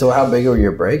up. So how big were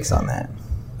your breaks on that?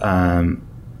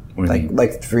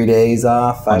 Like 3 days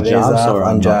off, 5 days off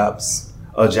on jobs?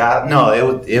 Oh, job? No,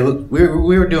 it was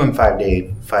we were doing 5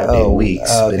 day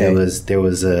weeks, okay.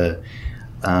 But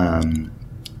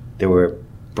there were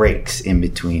breaks in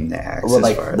between the acts. Well,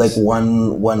 like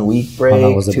 1 week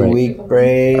break, 2 week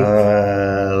break.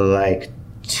 Like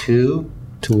 2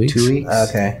 weeks. 2 weeks.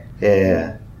 Okay.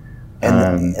 Yeah.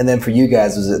 And then for you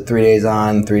guys, was it 3 days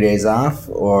on, 3 days off,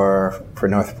 or for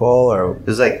North Pole, or it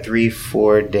was like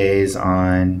 3-4 days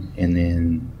on, and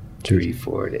then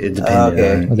 3-4 days. It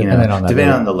depended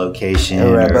on the location.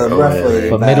 Right, but roughly.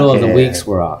 But middle of the weeks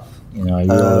were off.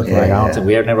 Okay, I don't think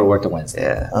we have never worked a Wednesday.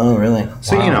 Yeah. Oh, really?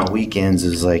 So weekends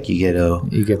is like you get a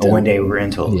 1 day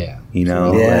rental. Yeah.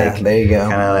 Yeah. Like, there you go.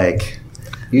 Kind of like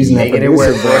using making it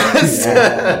work for us.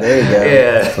 There you go.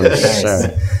 Yeah. For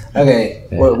sure. Okay.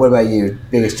 Yeah. What about you?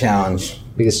 Biggest challenge?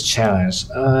 Biggest challenge.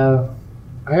 I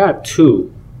got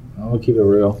 2. I'll keep it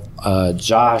real.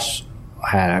 Josh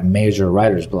had a major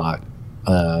writer's block.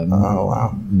 Oh,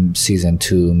 wow. Season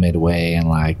 2 midway, and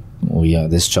like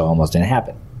this show almost didn't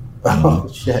happen. Oh,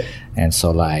 shit. And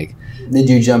so like, did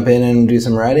you jump in and do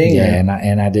some writing? Yeah,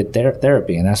 and I did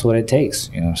therapy, and that's what it takes.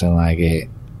 You know what I'm saying? Like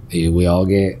we all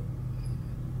get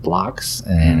blocks,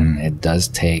 and it does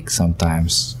take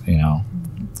sometimes,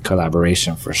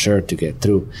 collaboration for sure to get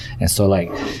through. And so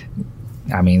like,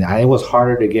 it was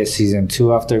harder to get season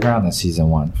 2 off the ground than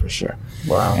season 1 for sure.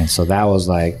 Wow. And so that was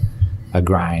like a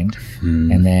grind.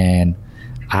 And then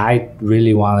I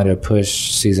really wanted to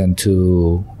push season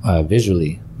 2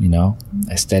 visually,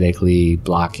 aesthetically,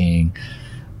 blocking,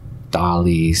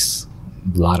 dollies,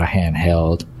 a lot of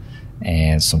handheld,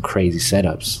 and some crazy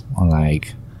setups.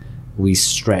 Like, we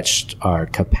stretched our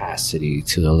capacity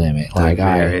to the limit. Like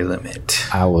very limit.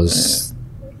 I was.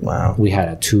 Wow. We had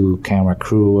a 2-camera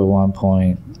crew at one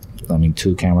point.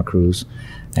 2 camera crews.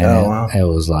 And wow. It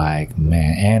was like,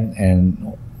 man,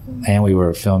 and we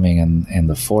were filming in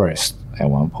the forest at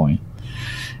one point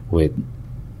with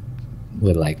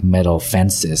like metal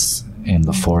fences in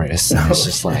the forest. And it's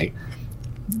just like,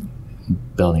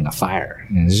 building a fire.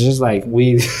 And it's just like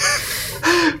we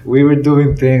were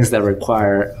doing things that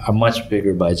require a much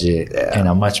bigger budget and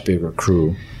a much bigger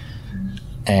crew.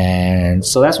 And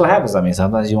so that's what happens. I mean,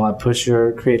 sometimes you want to push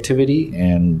your creativity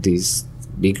and be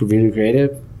really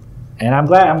creative. And I'm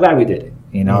glad we did it.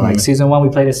 You know, like season 1 we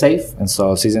played it safe, and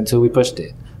so season 2 we pushed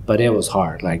it. But it was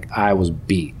hard. Like I was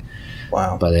beat.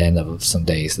 Wow. By the end of some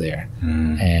days there,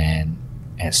 and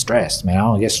stressed. Man, I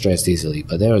don't get stressed easily,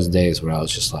 but there was days where I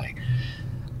was just like,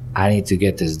 I need to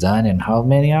get this done in how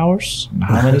many hours?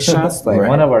 How many shots? Like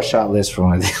one of our shot lists for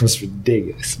one day was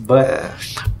ridiculous. But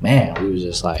man, we was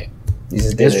just like,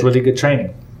 it's really good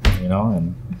training, you know,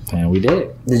 and we did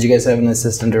it. Did you guys have an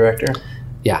assistant director?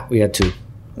 Yeah, we had 2.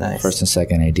 Nice. First and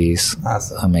second ADs.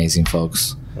 Awesome. Amazing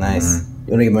folks. Nice.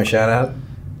 You want to give them a shout out?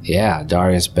 Yeah,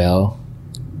 Darius Bell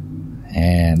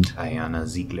and Ayana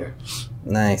Ziegler.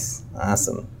 Nice.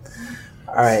 Awesome.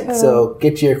 All right, so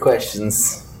get to your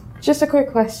questions. Just a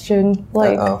quick question,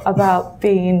 like about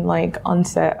being like on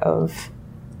set of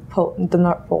the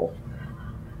North Pole.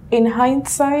 In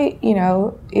hindsight, you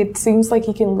know, it seems like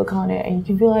you can look on it and you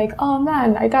can be like, oh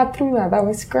man, I got through that. That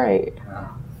was great.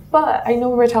 But I know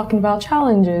we're talking about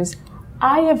challenges.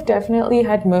 I have definitely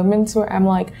had moments where I'm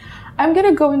like, I'm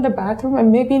gonna go in the bathroom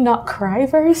and maybe not cry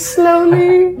very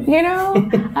slowly, you know?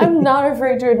 I'm not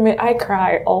afraid to admit I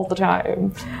cry all the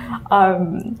time.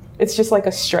 It's just like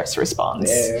a stress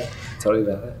response. Yeah, totally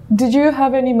valid. Did you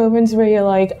have any moments where you're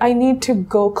like, I need to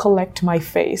go collect my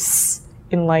face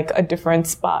in like a different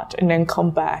spot and then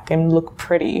come back and look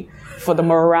pretty for the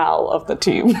morale of the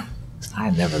team? I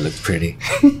never looked pretty.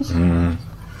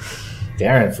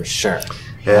 Darren for sure.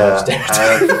 Yeah,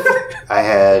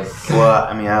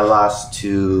 I lost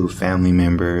 2 family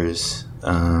members.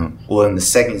 In the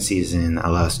second season, I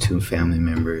lost 2 family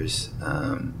members.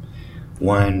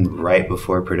 One right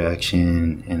before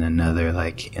production and another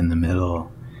like in the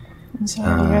middle. I'm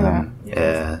sorry to hear that.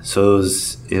 Yeah, so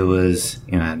it was,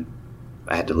 you know,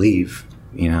 I had to leave,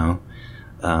 you know,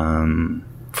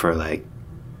 for like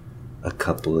a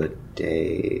couple of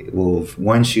days. Well,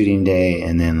 one shooting day,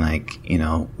 and then like, you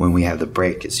know, when we have the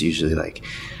break, it's usually like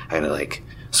I gotta like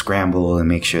scramble and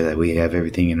make sure that we have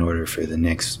everything in order for the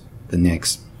next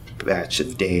batch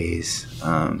of days.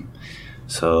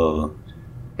 So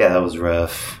yeah, that was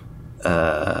rough.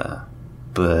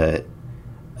 But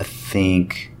I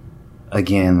think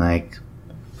again, like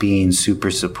being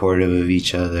super supportive of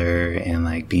each other and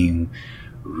like being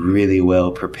really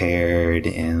well prepared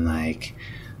and like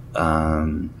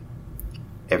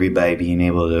everybody being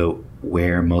able to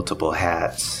wear multiple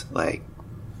hats, like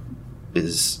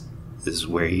is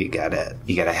where you gotta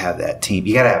have that team.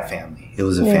 You gotta have family. It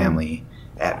was a family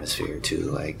atmosphere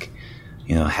too. Like,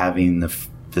 you know, having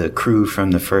the crew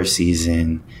from the first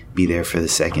season be there for the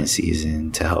second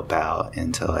season to help out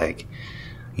and to like,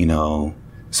 you know,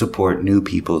 support new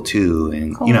people too.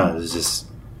 And you know, it was just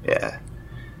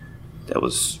that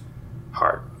was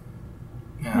hard.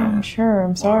 I'm sure.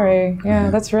 I'm sorry. Yeah,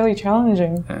 that's really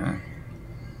challenging.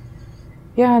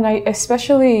 Yeah, and I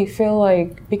especially feel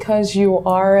like because you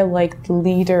are like the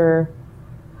leader,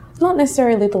 not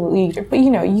necessarily the leader, but you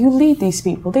know, you lead these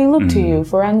people. They look to you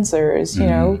for answers, you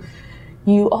know.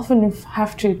 You often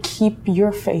have to keep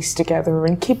your face together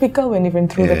and keep it going even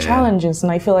through the challenges.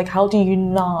 And I feel like, how do you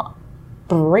not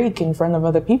break in front of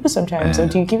other people sometimes? Or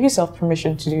do you give yourself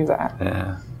permission to do that?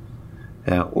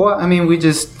 Yeah. Well, I mean, we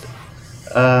just...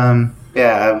 I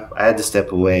had to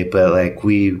step away, but like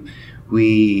we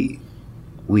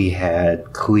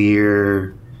had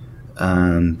clear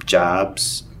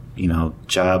jobs, you know,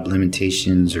 job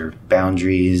limitations or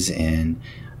boundaries, and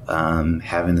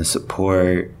having the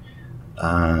support,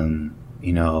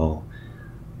 you know,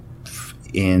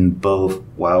 in both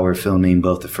while we're filming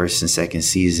both the first and second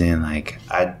season. Like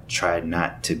I tried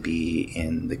not to be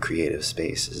in the creative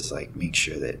spaces, like make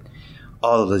sure that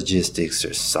all the logistics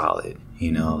are solid.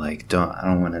 You know, like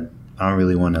I'm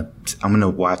gonna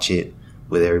watch it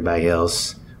with everybody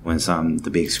else when it's on the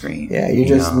big screen. Yeah, you're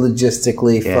just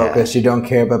logistically focused. You don't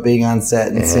care about being on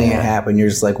set and seeing it happen. You're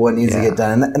just like, what needs to get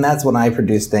done? And that's when I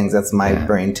produce things. That's my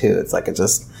brain too. It's like,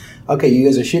 okay, you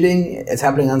guys are shooting. It's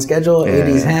happening on schedule.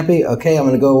 AD's happy. Okay, I'm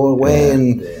going to go away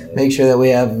and make sure that we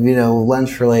have, you know,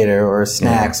 lunch for later or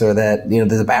snacks or that, you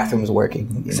know, the bathroom's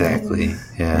working. Exactly. Know?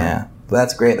 Yeah. But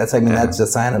that's great. That's that's a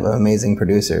sign of an amazing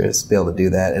producer, is to be able to do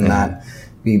that and not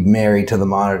be married to the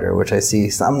monitor, which I see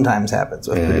sometimes happens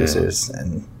with producers.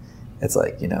 And it's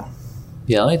like, you know.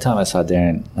 Yeah, the only time I saw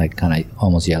Darren like kind of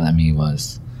almost yell at me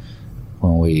was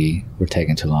when we were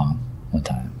taking too long one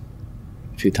time.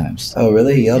 a few times. Oh,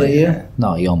 really? He yelled at you?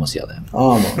 No, he almost yelled at me.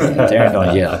 Almost. Darren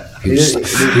don't yell. He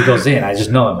goes in. I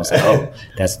just know him. It's like, oh,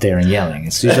 that's Darren yelling.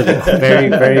 It's usually a very,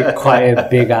 very quiet,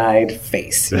 big-eyed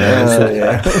face. You know?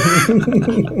 Yeah.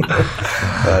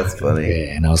 That's funny.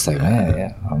 Yeah, and I was like, man,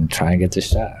 yeah, I'm trying to get this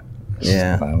shot. It's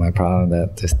just not my problem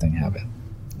that this thing happened.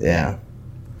 Yeah.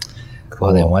 Cool.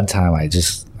 Well, then one time I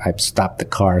stopped the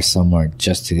car somewhere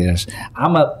just to get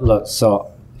look.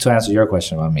 So to answer your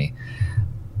question about me,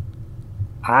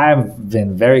 I've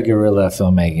been very guerrilla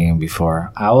filmmaking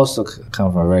before. I also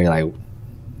come from a very, like,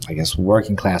 I guess,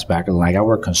 working class background. Like, I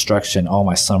worked construction all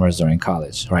my summers during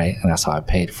college, right? And that's how I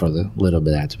paid for the little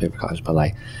bit I had to pay for college. But,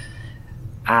 like,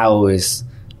 I always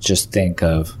just think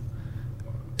of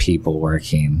people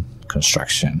working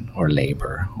construction or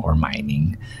labor or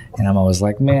mining. And I'm always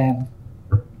like, man.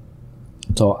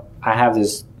 So I have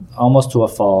this almost to a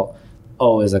fault,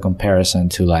 always a comparison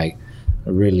to, like,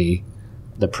 really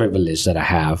the privilege that I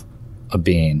have of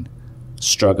being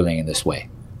struggling in this way.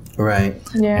 Right.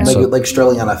 Yeah. Like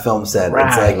struggling on a film set. Right.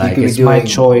 It's like you it's could be doing, my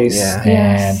choice. Yeah.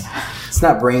 And it's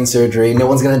not brain surgery. No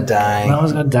one's gonna die. no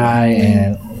one's gonna die.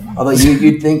 And Although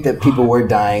you'd think that people were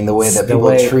dying the way that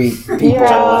people treat people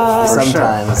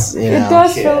sometimes. You know. It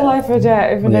does feel like a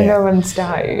death even though no one's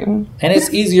dying. and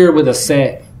it's easier with a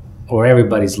set where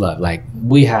everybody's loved. Like,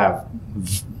 we have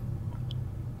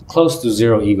close to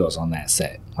zero egos on that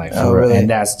set. Like, really? And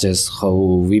that's just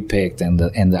who we picked. And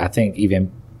I think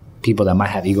even people that might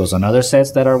have egos on other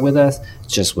sets that are with us,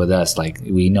 just with us, like,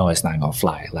 we know it's not gonna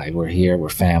fly. Like, we're here, we're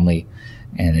family,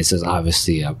 and this is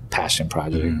obviously a passion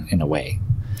project in a way.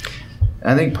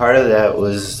 I think part of that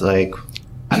was like,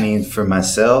 I mean, for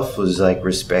myself, was like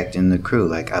respecting the crew.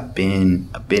 Like, I've been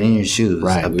in your shoes.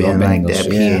 Right, I've we've all been been like in those that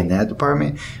shoes. PA in that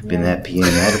department, been that PA in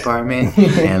that department,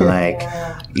 and like,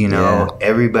 you know,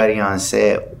 everybody on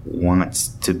set wants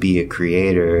to be a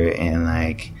creator, and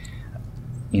like,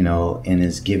 you know, and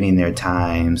is giving their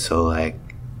time. So like,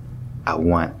 I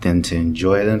want them to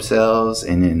enjoy themselves,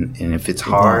 and if it's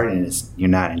hard and you're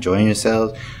not enjoying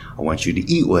yourselves, I want you to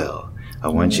eat well. I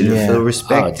want you to feel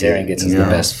respected. Oh, Darren gets us the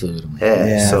best food.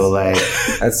 Yeah. So like,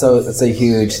 that's a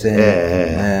huge thing.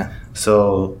 Yeah.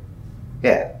 So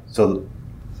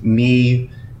me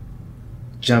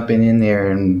jumping in there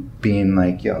and being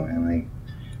like, yo, man, like,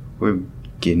 we're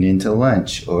getting into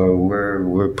lunch, or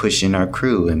we're pushing our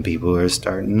crew, and people are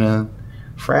starting to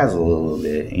frazzle a little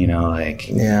bit, you know, like,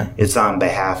 it's on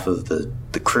behalf of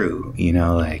the crew, you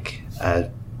know, like,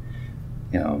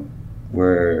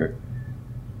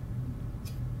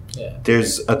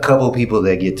 there's a couple people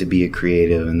that get to be a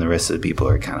creative, and the rest of the people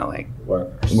are kind of like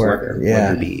worker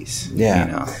bees. Yeah,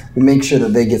 you know, we make sure that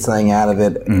they get something out of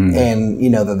it, and you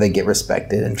know that they get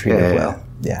respected and treated well.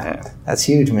 Yeah, that's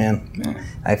huge, man. Yeah.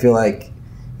 I feel like,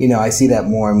 you know, I see that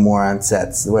more and more on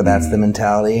sets where that's the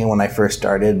mentality. And when I first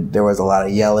started, there was a lot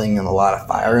of yelling and a lot of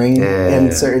firing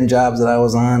in certain jobs that I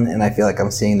was on. And I feel like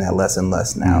I'm seeing that less and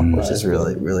less now, which is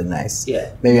really, really nice.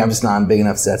 Yeah. Maybe I'm just not on big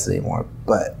enough sets anymore.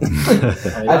 But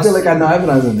I feel like I've been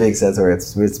on some big sets where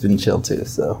it's been chill too.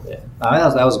 So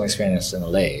that was my experience in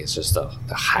LA. It's just the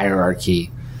hierarchy,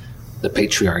 the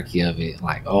patriarchy of it,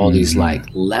 like all these like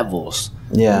levels.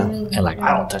 Yeah. And like,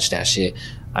 I don't touch that shit.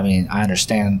 I mean, I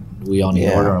understand we all need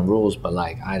order and rules, but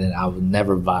like, I would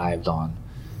never vibed on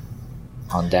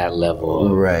that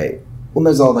level. Right. Well,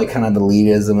 there's all like kind of the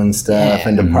elitism and stuff,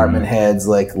 and department heads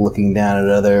like looking down at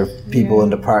other people in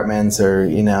departments, or,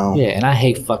 you know. Yeah, and I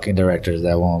hate fucking directors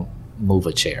that won't move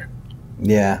a chair.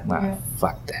 Yeah.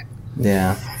 Fuck that.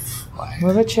 Yeah.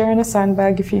 Move a chair and a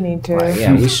sandbag if you need to. Right,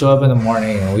 yeah, we show up in the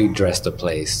morning and we dress the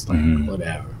place, like,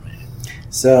 whatever, man.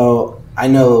 So I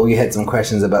know we had some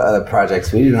questions about other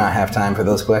projects. We do not have time for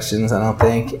those questions, I don't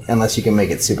think, unless you can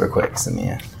make it super quick,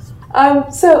 Samia.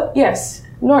 So, yes,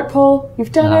 North Pole,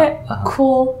 you've done it.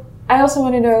 Cool. I also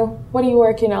want to know, what are you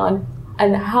working on,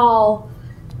 and how,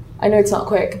 I know it's not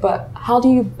quick, but how do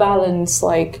you balance,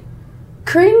 like,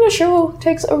 creating a show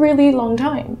takes a really long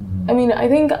time. I mean, I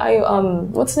think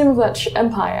what's the name of that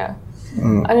Empire?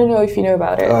 I don't know if you know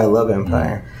about it. Oh, I love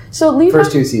Empire. So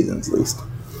first 2 seasons, at least.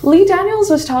 Lee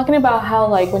Daniels was talking about how,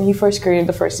 like, when he first created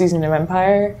the first season of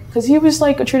Empire, because he was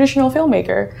like a traditional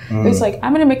filmmaker, he was like,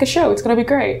 I'm gonna make a show, it's gonna be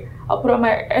great, I'll put all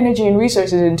my energy and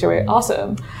resources into it,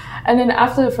 awesome. And then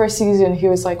after the first season, he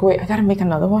was like, wait, I gotta make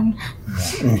another one.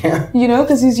 You know,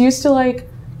 because he's used to, like,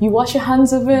 you wash your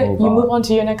hands of it, you move on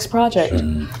to your next project.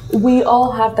 We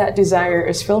all have that desire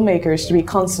as filmmakers to be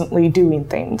constantly doing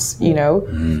things, you know?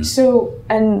 So,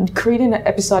 and creating an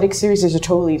episodic series is a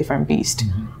totally different beast.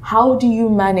 How do you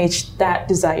manage that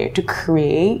desire to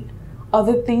create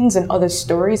other things and other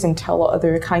stories and tell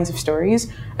other kinds of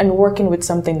stories, and working with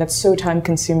something that's so time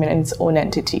consuming in its own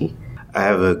entity? I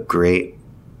have a great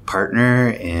partner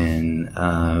and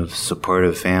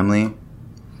supportive family.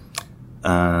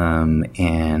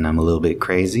 And I'm a little bit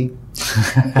crazy.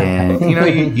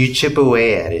 And, you chip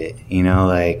away at it,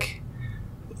 like,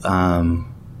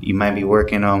 you might be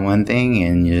working on one thing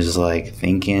and you're just like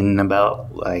thinking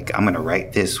about like, I'm going to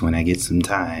write this when I get some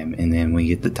time. And then when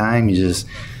you get the time, you just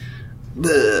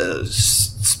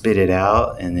spit it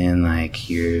out. And then like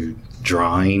you're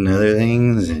drawing other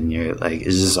things and you're like,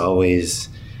 it's just always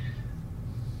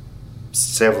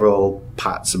several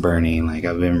pots burning. Like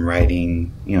I've been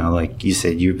writing, like you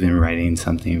said, you've been writing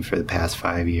something for the past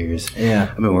 5 years. Yeah.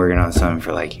 I've been working on something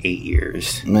for like 8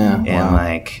 years. Yeah. And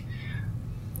like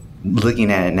looking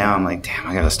at it now, I'm like, damn,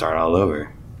 I got to start all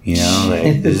over.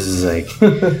 Like this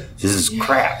is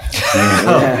crap.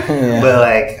 Yeah. But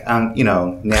like,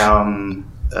 now I'm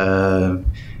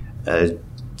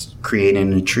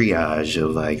creating a triage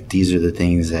of like, these are the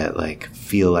things that like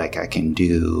feel like I can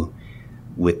do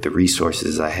with the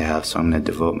resources I have, so I'm going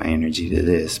to devote my energy to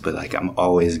this. But like I'm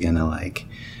always going to like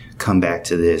come back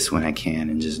to this when I can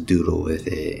and just doodle with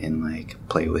it and like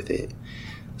play with it.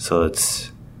 So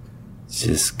it's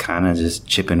just kind of just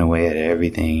chipping away at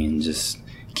everything and just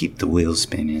keep the wheels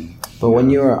spinning. But when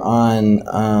you were on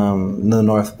the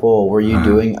North Pole, were you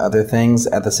doing other things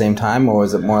at the same time, or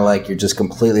was it more like you're just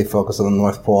completely focused on the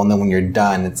North Pole, and then when you're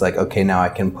done, it's like, okay, now I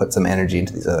can put some energy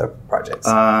into these other projects?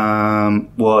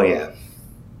 Well, yeah.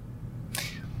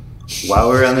 While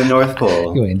we're on the North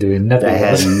Pole, you ain't doing nothing.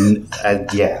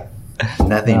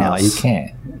 Nothing no, else. You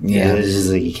can't. Yeah, it's just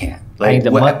like you can't. Like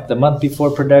the month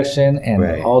before production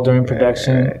and all during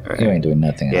production, you ain't doing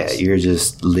nothing else. Yeah, you're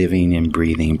just living and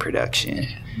breathing production.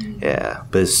 Yeah,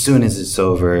 but as soon as it's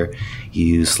over,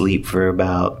 you sleep for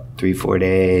about 3-4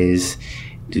 days,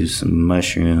 do some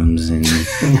mushrooms, and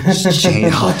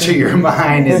change alter your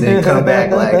mind, and then come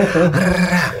back like.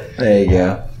 There you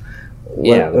go.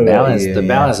 The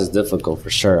balance is difficult for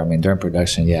sure. I mean, during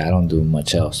production, I don't do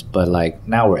much else. But like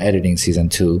now we're editing season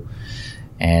 2,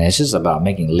 and it's just about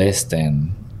making lists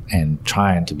and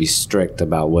trying to be strict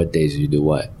about what days you do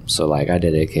what. So like I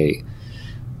dedicate,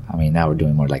 now we're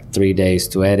doing more like 3 days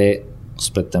to edit,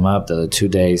 split them up. The other 2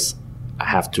 days I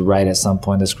have to write at some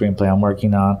point the screenplay I'm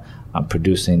working on. I'm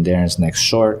producing Darren's next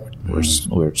short.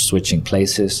 We're switching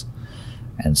places.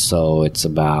 And so it's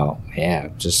about,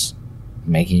 just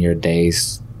making your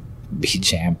days be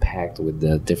jam-packed with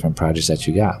the different projects that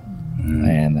you got.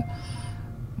 And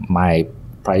my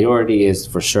priority is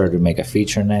for sure to make a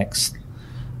feature next.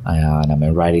 And I've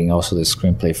been writing also the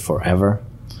screenplay forever.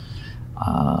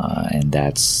 And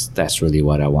that's really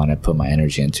what I want to put my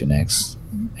energy into next.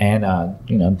 And,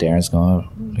 Darren's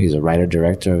he's a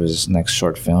writer-director of his next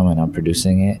short film, and I'm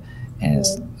producing it. And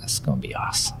it's going to be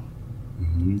awesome.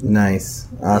 Nice.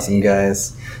 Awesome,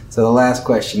 guys. So the last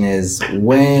question is,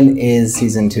 when is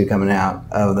season 2 coming out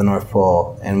of the North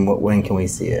Pole, and when can we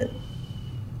see it?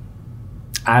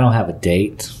 I don't have a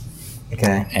date.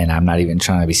 Okay. And I'm not even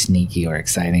trying to be sneaky or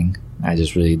exciting. I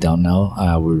just really don't know.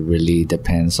 It really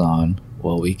depends on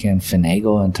what we can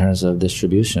finagle in terms of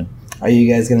distribution. Are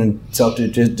you guys going to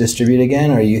self-distribute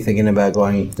again, or are you thinking about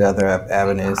going to other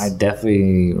avenues? I'd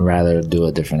definitely rather do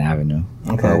a different avenue.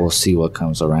 Okay. We'll see what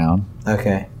comes around.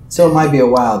 Okay. So it might be a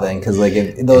while then, because like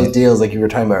if those deals like you were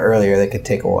talking about earlier, they could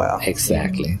take a while.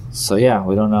 Exactly. So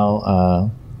we don't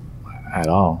know at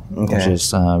all. Okay. We're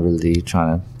just really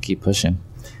trying to keep pushing.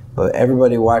 But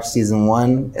everybody watch season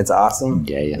 1. It's awesome.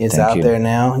 Yeah. It's out there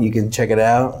now. You can check it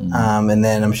out. And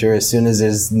then I'm sure as soon as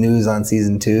there's news on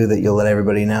season 2 that you'll let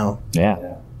everybody know.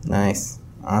 Yeah. Nice.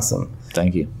 Awesome.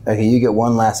 Thank you. Okay, you get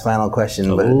one last final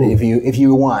question, but if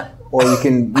you want, or you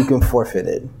can forfeit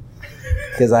it,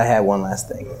 because I have one last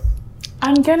thing.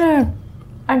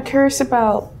 I'm curious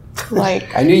about,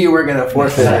 like... I knew you were going to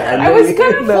forfeit it. I was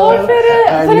going to forfeit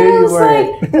it, but it was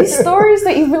like, these stories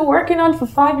that you've been working on for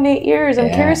 5 and 8 years,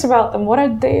 I'm curious about them. What are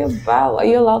they about? Are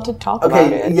you allowed to talk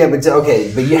about it? Yeah, but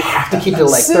you have to keep it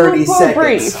like 30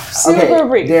 seconds. Super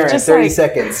brief. Darren, just 30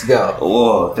 seconds, go.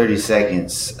 Whoa, 30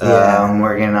 seconds. I'm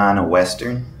working on a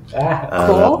Western.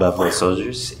 Cool. Buffalo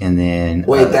Soldiers. And then...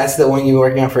 Wait, that's the one you were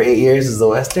working on for 8 years, is the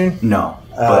Western? No,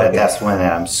 but that's one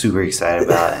that I'm super excited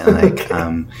about. And like,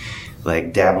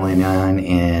 like dabbling on,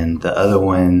 and the other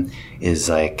one is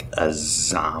like a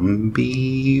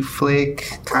zombie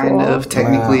flick, kind of.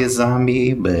 Technically a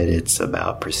zombie, but it's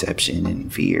about perception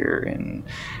and fear and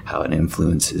how it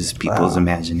influences people's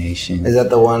imagination. Is that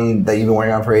the one that you've been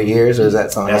working on for 8 years, or is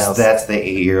that something else? That's the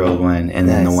 8-year-old one, and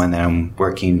then the one that I'm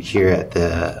working here at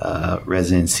the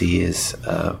residency is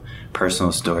a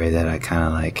personal story that I kind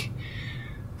of like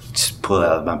just pulled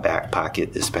out of my back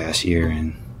pocket this past year,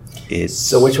 and it's...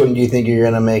 So which one do you think you're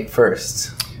going to make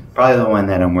first? Probably the one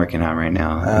that I'm working on right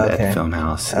now at Film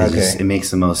House. It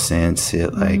makes the most sense.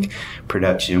 It like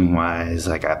production wise,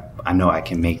 like I know I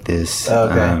can make this,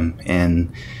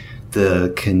 and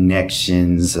the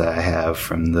connections I have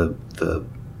from the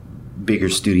bigger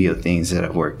studio things that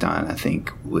I've worked on, I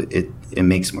think it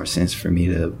makes more sense for me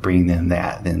to bring them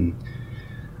that than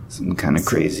some kind of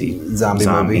crazy zombie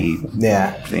movie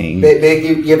thing.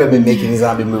 You haven't been making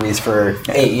zombie movies for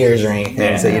 8 years or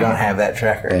anything, so you don't have that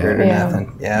track record or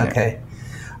nothing. Okay.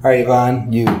 All right,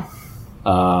 Yvonne, you.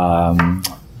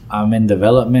 I'm in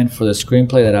development for the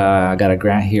screenplay that I got a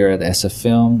grant here at SF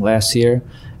Film last year.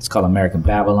 It's called American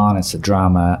Babylon. It's a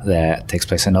drama that takes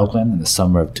place in Oakland in the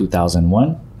summer of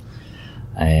 2001.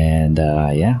 And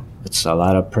it's a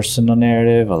lot of personal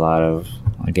narrative, a lot of,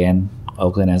 again,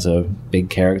 Oakland as a big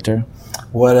character.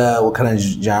 What kind of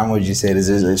genre would you say? Is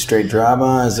it a straight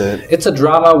drama? It's a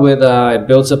drama with it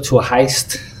builds up to a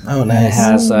heist. Oh, nice. And it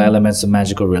has elements of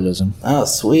magical realism. Oh,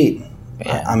 sweet.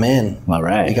 Yeah. I'm in. All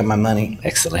right. You got my money.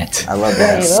 Excellent. I love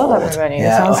that. You will have my money.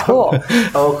 That sounds cool.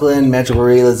 Oakland, magical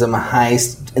realism,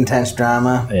 heist, intense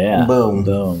drama. Yeah. Boom.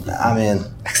 I'm in.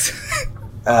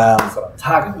 That's what I'm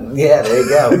talking about. Yeah, there you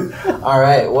go. All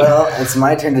right. Well, it's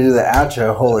my turn to do the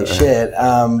outro. Holy shit.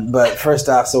 But first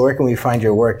off, so where can we find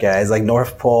your work, guys? Like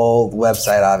North Pole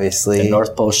website, obviously.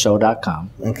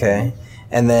 NorthPoleShow.com. Okay.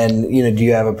 And then, do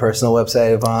you have a personal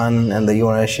website, Yvonne, and that you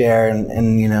want to share? And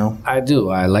I do.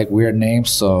 I like weird names,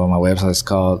 so my website is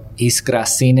called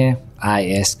Iskracine,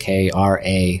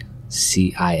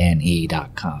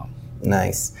 ISKRACINE.com.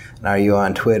 Nice. And are you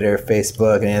on Twitter,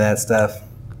 Facebook, any of that stuff?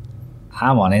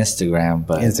 I'm on Instagram,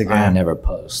 but I never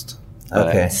post.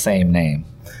 Okay. Same name.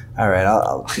 All right.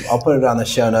 I'll put it on the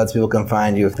show notes. People can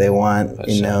find you if they want,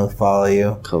 follow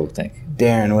you. Cool. Thank you.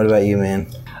 Darren, what about you, man?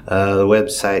 The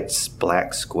website's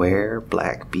Black Square,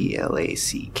 Black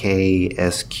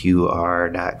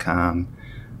BLACKSQR.com.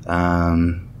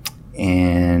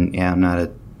 And I'm not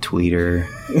a tweeter.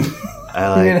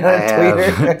 I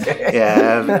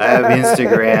have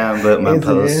Instagram, but my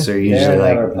posts are usually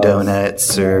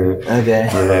donuts or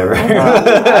whatever.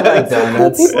 I like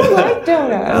donuts. People like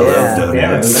donuts. I love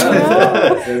donuts.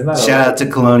 Shout out to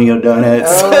Colonial Donuts.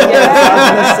 I was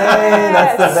gonna say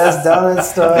that's the best donut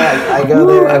store. I go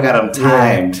there. I got them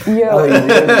timed. Oh, you do?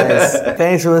 Nice.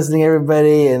 Thanks for listening,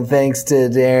 everybody, and thanks to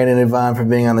Darren and Yvonne for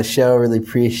being on the show. Really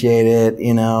appreciate it.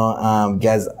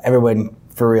 Guys, everyone.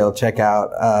 For real, check out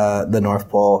The North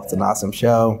Pole. It's an awesome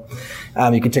show.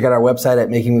 You can check out our website at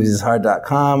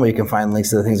makingmoviesishard.com, where you can find links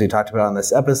to the things we talked about on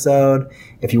this episode.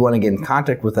 If you want to get in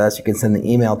contact with us, you can send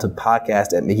the email to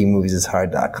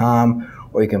podcast@makingmoviesishard.com,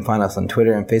 or you can find us on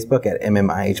Twitter and Facebook at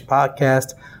MMIH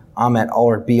Podcast. I'm at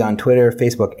Alrik B on Twitter,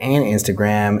 Facebook, and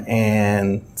Instagram.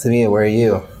 And Samia, where are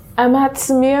you? I'm at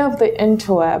Samia of the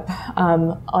Interweb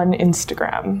on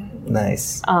Instagram.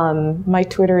 Nice. My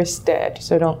Twitter is dead,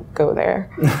 so don't go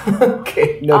there.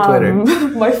 Okay, no Twitter.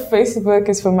 My Facebook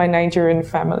is for my Nigerian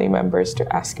family members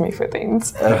to ask me for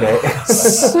things. Okay.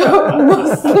 So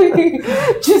mostly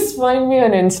just find me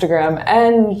on Instagram.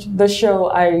 And the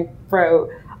show I wrote,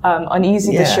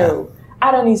 Uneasy the Show.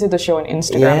 At Uneasy the Show on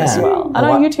Instagram as well. And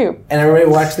on YouTube. And everybody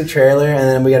watch the trailer, and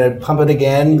then we got to pump it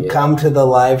again. Yeah. Come to the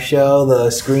live show,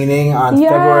 the screening on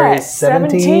February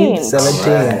 17th.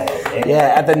 17th.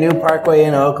 Yeah, at the New Parkway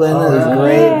in Oakland. It's a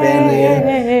great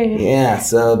venue. Yeah,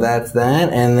 so that's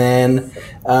that. And then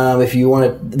if you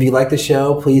like the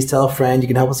show, please tell a friend. You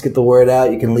can help us get the word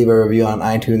out. You can leave a review on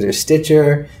iTunes or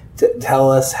Stitcher.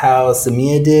 Tell us how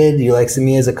Samia did. Do you like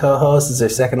Samia as a co-host? It's her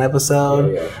second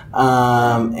episode.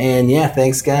 And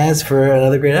thanks guys for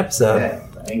another great episode. Yeah,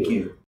 thank you.